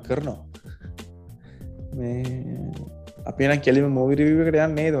review එකක් කරනවා. මේ අපි නම් කෙලිම movie review එකට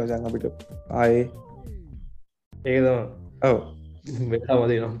යන්නේ නේද මචං අපිට ආයේ ඒක තමයි. ඔව් මෙතනම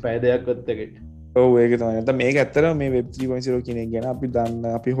දෙනවා පැය දෙකක්වත් එකට. ඔව් ඒක තමයි. නැත්නම් මේක ඇත්තටම මේ Web 3.0 කියන එක ගැන අපි දන්න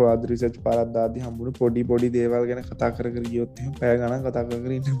අපි හොයාද රිසර්ච් පාරක් දාද්දි හම්බුණු පොඩි දේවල් ගැන කතා කර ගියොත් එහෙනම් පැය ගණන් කතා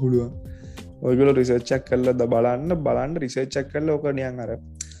කර ඉන්න පුළුවන්. ඔයගොල්ලෝ රිසර්ච් එකක් කරලා බලන්න රිසර්ච් එකක් කරලා ඔක නියන් අර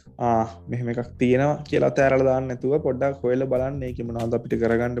මෙහෙම එකක් තියෙනවා කියලා තෑරලා දාන්න නැතුව පොඩ්ඩක් හොයලා බලන්න ඒකේ මොනවද අපිට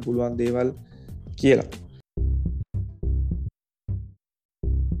කරගන්න පුළුවන් දේවල් කියලා.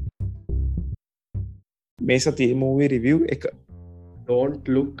 මේ සතියේ movie review එක don't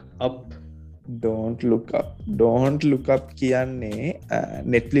look up කියන්නේ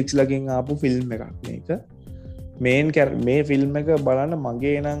Netflix ලකින් ආපු ෆිල්ම් එකක් මේක. මේ ෆිල්ම් එක බලන්න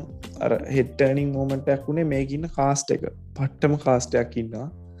මගේ නම් අර head turning moment එකක් උනේ මේක ඉන්න cast එක. පට්ටම cast එකක් ඉන්නවා.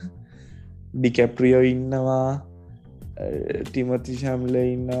 DiCaprio ඉන්නවා, ටිමොති ෂැම්ලේ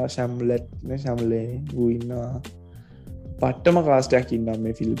ඉන්නවා, ෂැම්ලේ ඌ ඉන්නවා. පට්ටම cast එකක් ඉන්නවා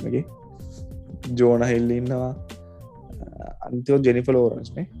මේ ෆිල්ම් එකේ. ජෝනා හිල් ඉන්නවා. අන්තිම ජෙනිෆර්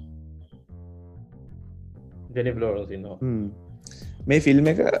ලෝරන්ස් නේ. ජෙනිෆර් ලෝරන්ස් ඉන්නවා. මේ ෆිල්ම්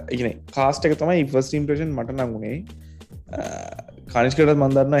එක කියන්නේ කාස්ට් එක තමයි ෆස්ට් ඉම්ප්‍රෙෂන් මට නම් උනේ. කනිෂ්කටත් මම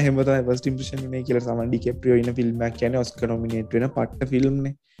දන්නවා එහෙම තමයි ෆස්ට් ඉම්ප්‍රෙෂන් උනේ කියලා. සමහන් ඩිකැප්‍රියෝ ඉන්න ෆිල්ම් එකක් කියන්නේ ඔස්කර් නොමිනේට් වෙන පට්ට ෆිල්ම්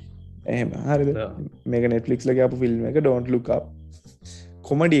නේ. එහෙම හරිද? මේක Netflix එකේ ආපු ෆිල්ම් එක Don't Look Up.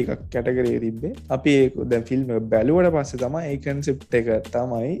 කොමඩි එකක් කැටගරියේ තිබ්බේ. අපි ඒක දැන් ෆිල්ම් එක බැලුවට පස්සේ තමයි ඒ කන්සෙප්ට් එක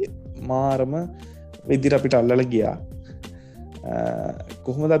තමයි මාරම විදිහට අපිට අල්ලලා ගියා.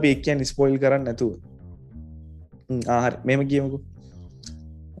 කොහොමද අපි ඒක කියන්නේ ස්පොයිල් කරන්නේ නැතුව. හරි මෙහෙම කියමුකෝ.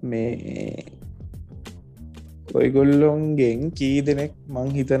 මේ ඔයගොල්ලොන්ගෙන් කී දෙනෙක් මං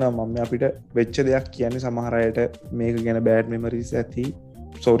හිතනවා මම අපිට වෙච්ච දෙයක් කියන්නේ සමහර අයට මේක ගැන බෑඩ් මෙමරිස් ඇති.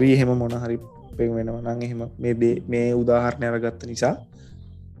 සොරි එහෙම මොන හරි වෙනවා නම් එහෙම මේ උදාහරණය අරගත්ත නිසා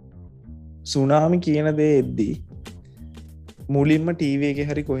සුනාමි කියන දේ එද්දී මුලින්ම ටීවී එකේ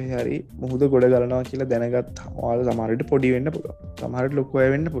හරි කොහේ හරි මුහුද ගොඩ ගලනවා කියලා දැනගත්තාම ඔයාලා සමහරට පොඩි වෙන්න පුළුවන්. සමහරට ලොකු අය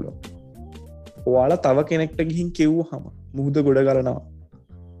වෙන්න පුළුවන්. ඔයාලා තව කෙනෙක්ට ගිහින් කිව්වහම මුහුද ගොඩ ගලනවා.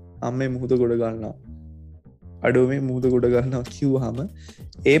 අම්මේ මුහුද ගොඩ ගලනවා. අඩෝ මේ මුහුද ගොඩ ගලනවා කිව්වහම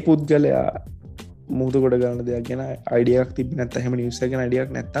ඒ පුද්ගලයා මුහුද ගොඩ ගලන දෙයක් ගැන අයිඩියා එකක් තිබ්බේ නැත්නම් එහෙම නිවුස් එකක් ගැන අයිඩියා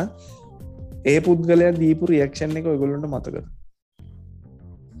එකක් නැත්නම් ඒ පුද්ගලයා දීපු රියැක්ෂන් එක ඔයගොල්ලන්ට මතකද?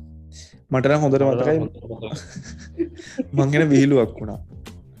 මට නම් හොඳට මතකයි. මං ගැන විහිළුවක් වුණා.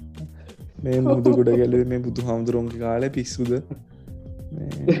 මේ මුහුදු ගොඩ ගැලුවේ මේ බුදු හාමුදුරුවන්ගේ කාලේ පිස්සුද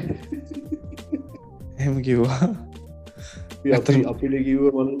එහෙම කිව්වා අපිට කිව්ව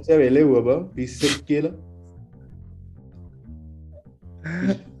මනුෂ්‍ය වෙලෙව්ව බා පිස්සෙක් කියලා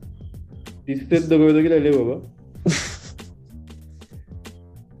පිස්සෙක්ද කොහෙද කියලා එලෙව්ව බා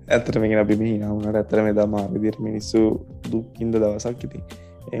ඇත්තටම ඉගෙන අපි මෙහි නාවුනට ඇත්තටම එදා මා විදියට මිනිස්සු දුක්කින්ද දවසක් ඉතින්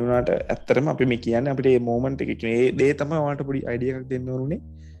ඒ වුණාට ඇත්තටම අපි මේ කියන්නේ අපිට මේ මොමන්ට් එක කියන්නේ ඒ දේ තමයි ඔයාලට පොඩි අයිඩියා එකක් දෙන්න ඕනුනේ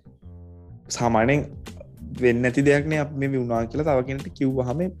සාමාන්‍යයෙන් වෙන්නේ නැති දෙයක් නේ අපි මේ වුණා කියලා තව කෙනෙක්ට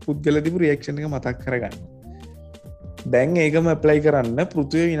කිව්වහම පුද්ගල දීපු රියැක්ෂන් එක මතක් කරගන්න. දැන් ඒකම ඇප්ලයි කරන්න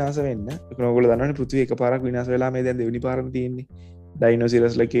පෘථිවිය විනාශ වෙන්න. ඒක ඔයගොල්ලෝ දන්නවනේ පෘථිවිය එකපාරක් විනාශ වෙලා මේ දැන් දෙවෙනි පාරම තියෙන්නේ.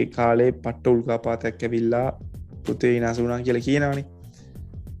 ඩයිනෝසරස්ලගේ කාලේ පට්ට උල්කාපාතයක් ඇවිල්ලා පෘථිවිය විනාශ වුණා කියලා කියනවනේ.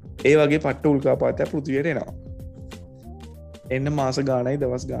 ඒ වගේ පට්ට උල්කාපාතයක් පෘථිවියට එනවා. එන්න මාස ගානයි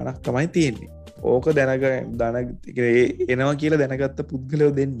දවස් ගානක් තමයි තියෙන්නේ. ඕක එනවා කියලා දැනගත්ත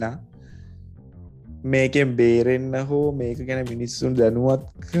පුද්ගලයෝ දෙන්න මේකෙන් බේරෙන්න හෝ මේක ගැන මිනිස්සුන් දැනුවත්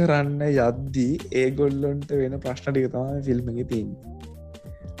කරන්න යද්දී ඒගොල්ලොන්ට වෙන ප්‍රශ්න ටික තමයි ෆිල්ම් එකේ තියෙන්නේ.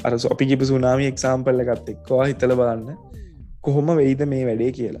 අර අපි කිව්ව සුනාමි එක්සැම්පල් එකත් එක්ක ඔයා හිතලා බලන්න කොහොම වෙයිද මේ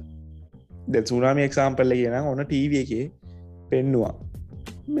වැඩේ කියලා. දැන් සුනාමි එක්සැම්පල් එකේ නම් ඔන්න ටීවී එකේ පෙන්නුවා.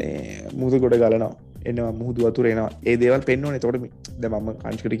 මේ මුහුද ගොඩ ගලනවා. එනවා මුහුදු වතුර එනවා. ඒ දේවල් පෙන්වන්නේ. එතකොට දැන් මම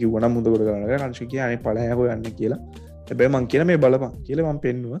කංශකට කිව්වා නම් මුහුද ගොඩ ගලනවා. කංශක කියන්නේ අනේ පළය හොයන්න කියලා. හැබැයි මං කියන මේ බලපන් කියලා මම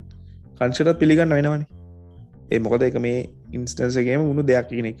පෙන්නුවා. කංශකටත් පිළිගන්න වෙනවනේ. ඒ මොකද ඒක මේ ඉන්ස්ටන්ස් එකේම වුණු දෙයක්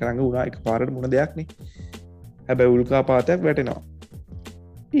කියන එක ළඟ වුණා එකපාරට මුණ දෙයක් නේ. හැබැයි උල්කාපාතයක් වැටෙනවා.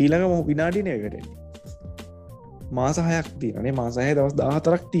 ඊළඟ විනාඩිය නෙවෙයි වැටෙන්නේ. මාස 6ක් තියෙනවානේ. මාස 6 දවස්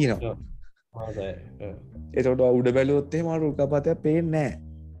 14ක් තියෙනවා. මාස 6. එතකොට උඩ බැලුවොත් එහෙම උල්කාපාතයක් පේන්නේ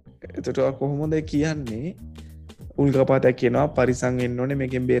නැහැ. එතකොට කොහොමද කියන්නේ උල්කාපාතයක් කියනවා පරිසං වෙන්න ඕනේ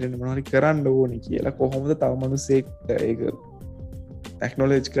මේකෙන් බේරෙන්න මොනවා හරි කරන්න ඕනේ කියලා කොහොමද තව මිනිස්සෙක්ට ඒක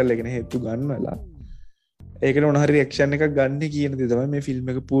ටෙක්නොලොජි කරලාගෙන හේතු ගන්නවලා ඒකට මොන හරි රියැක්ෂන් එකක් ගන්න කියන දේ තමයි මේ ෆිල්ම්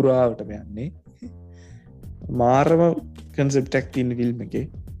එක පුරාවටම යන්නේ මාරම කන්සෙප්ට් එකක් තියෙන ෆිල්ම් එකේ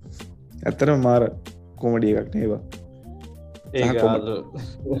ඇත්තටම මාර කොමඩි එකක් නේවා ඒක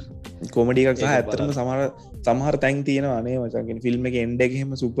කොමඩි එකක් සහ ඇත්තටම සමහර තැන් තියෙනවා අනේ මචං කියන ෆිල්ම් එකේ එන්ඩ් එක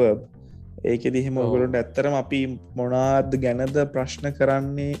එහෙම සුපර්බ් ඒකෙදි එහෙම ඔයගොල්ලන්ට ඇත්තටම අපි මොනවාද ගැනද ප්‍රශ්න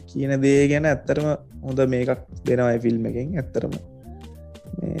කරන්නේ කියන දේ ගැන ඇත්තටම හොඳ මේකක් දෙනවා ඒ ෆිල්ම් එකෙන් ඇත්තටම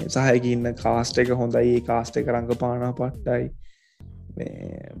මේ සහයක ඉන්න කාස්ට් එක හොඳයි ඒ කාස්ට් එක රංගපානවා පට්ටයි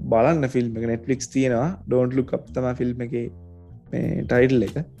මේ බලන්න ෆිල්ම් එක Netflix තියෙනවා Don't Look Up තමයි ෆිල්ම් එකේ මේ ටයිටල්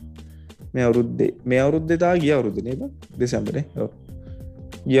එක මේ අවුරුද්දේ තා ගිය අවුරුද්දේ නේද දෙසැම්බරේ ඔව්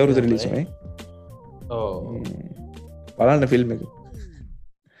ගිය අවුරුද්දේ රිලීස් වුණේ ඔව් බලන්න ෆිල්ම් එක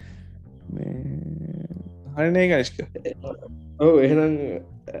හරිනේ ගයිස්ක ඔව් එහෙනම්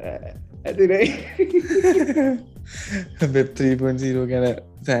ඇතිනේ වෙබ් 3.0 ගැන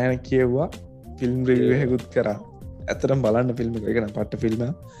සෑහෙන කියවුවා ෆිල්ම් රිවිව් එකකුත් කරා ඇත්තටම බලන්න ෆිල්ම් එක ගැන පට්ට ෆිල්ම්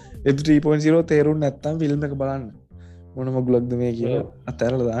එක වෙබ් 3.0 තේරුන්නේ නැත්නම් ෆිල්ම් එක බලන්න මොන මොගලක්ද මේ කියලා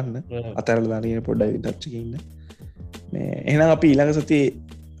අතහැරලා දාන්න අතහැරලා දාන්න ඉන්න පොඩ්ඩයි ටච් එකේ ඉන්න මේ එහෙනම් අපි ඊළඟ සතියේ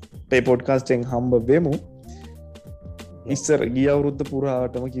මේ පොඩ්කාස්ට් එකෙන් හම්බ වෙමු ඉස්සර ගිය අවුරුද්ද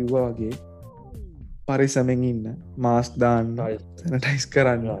පුරාවටම කිව්වා වගේ පරිස්සමෙන් ඉන්න මාස්ක් දාන්න සැනිටයිස්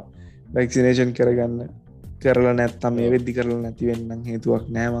කරන්න වැක්සිනේෂන් කරගන්න කරලා නැත්තම් මේ වෙද්දි කරලා නැති වෙන්නම් හේතුවක්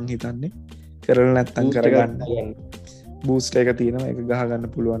නෑ මං හිතන්නේ කරලා නැත්තම් කරගන්න බූස්ට් එක තියෙනවා ඒක ගහගන්න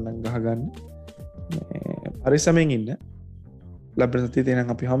පුළුවන් නම් ගහගන්න පරිස්සමෙන් ඉන්න ලබන සතියේ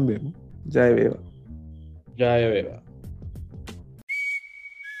තේනම් අපි හම්බෙමු ජය වේවා ජය වේවා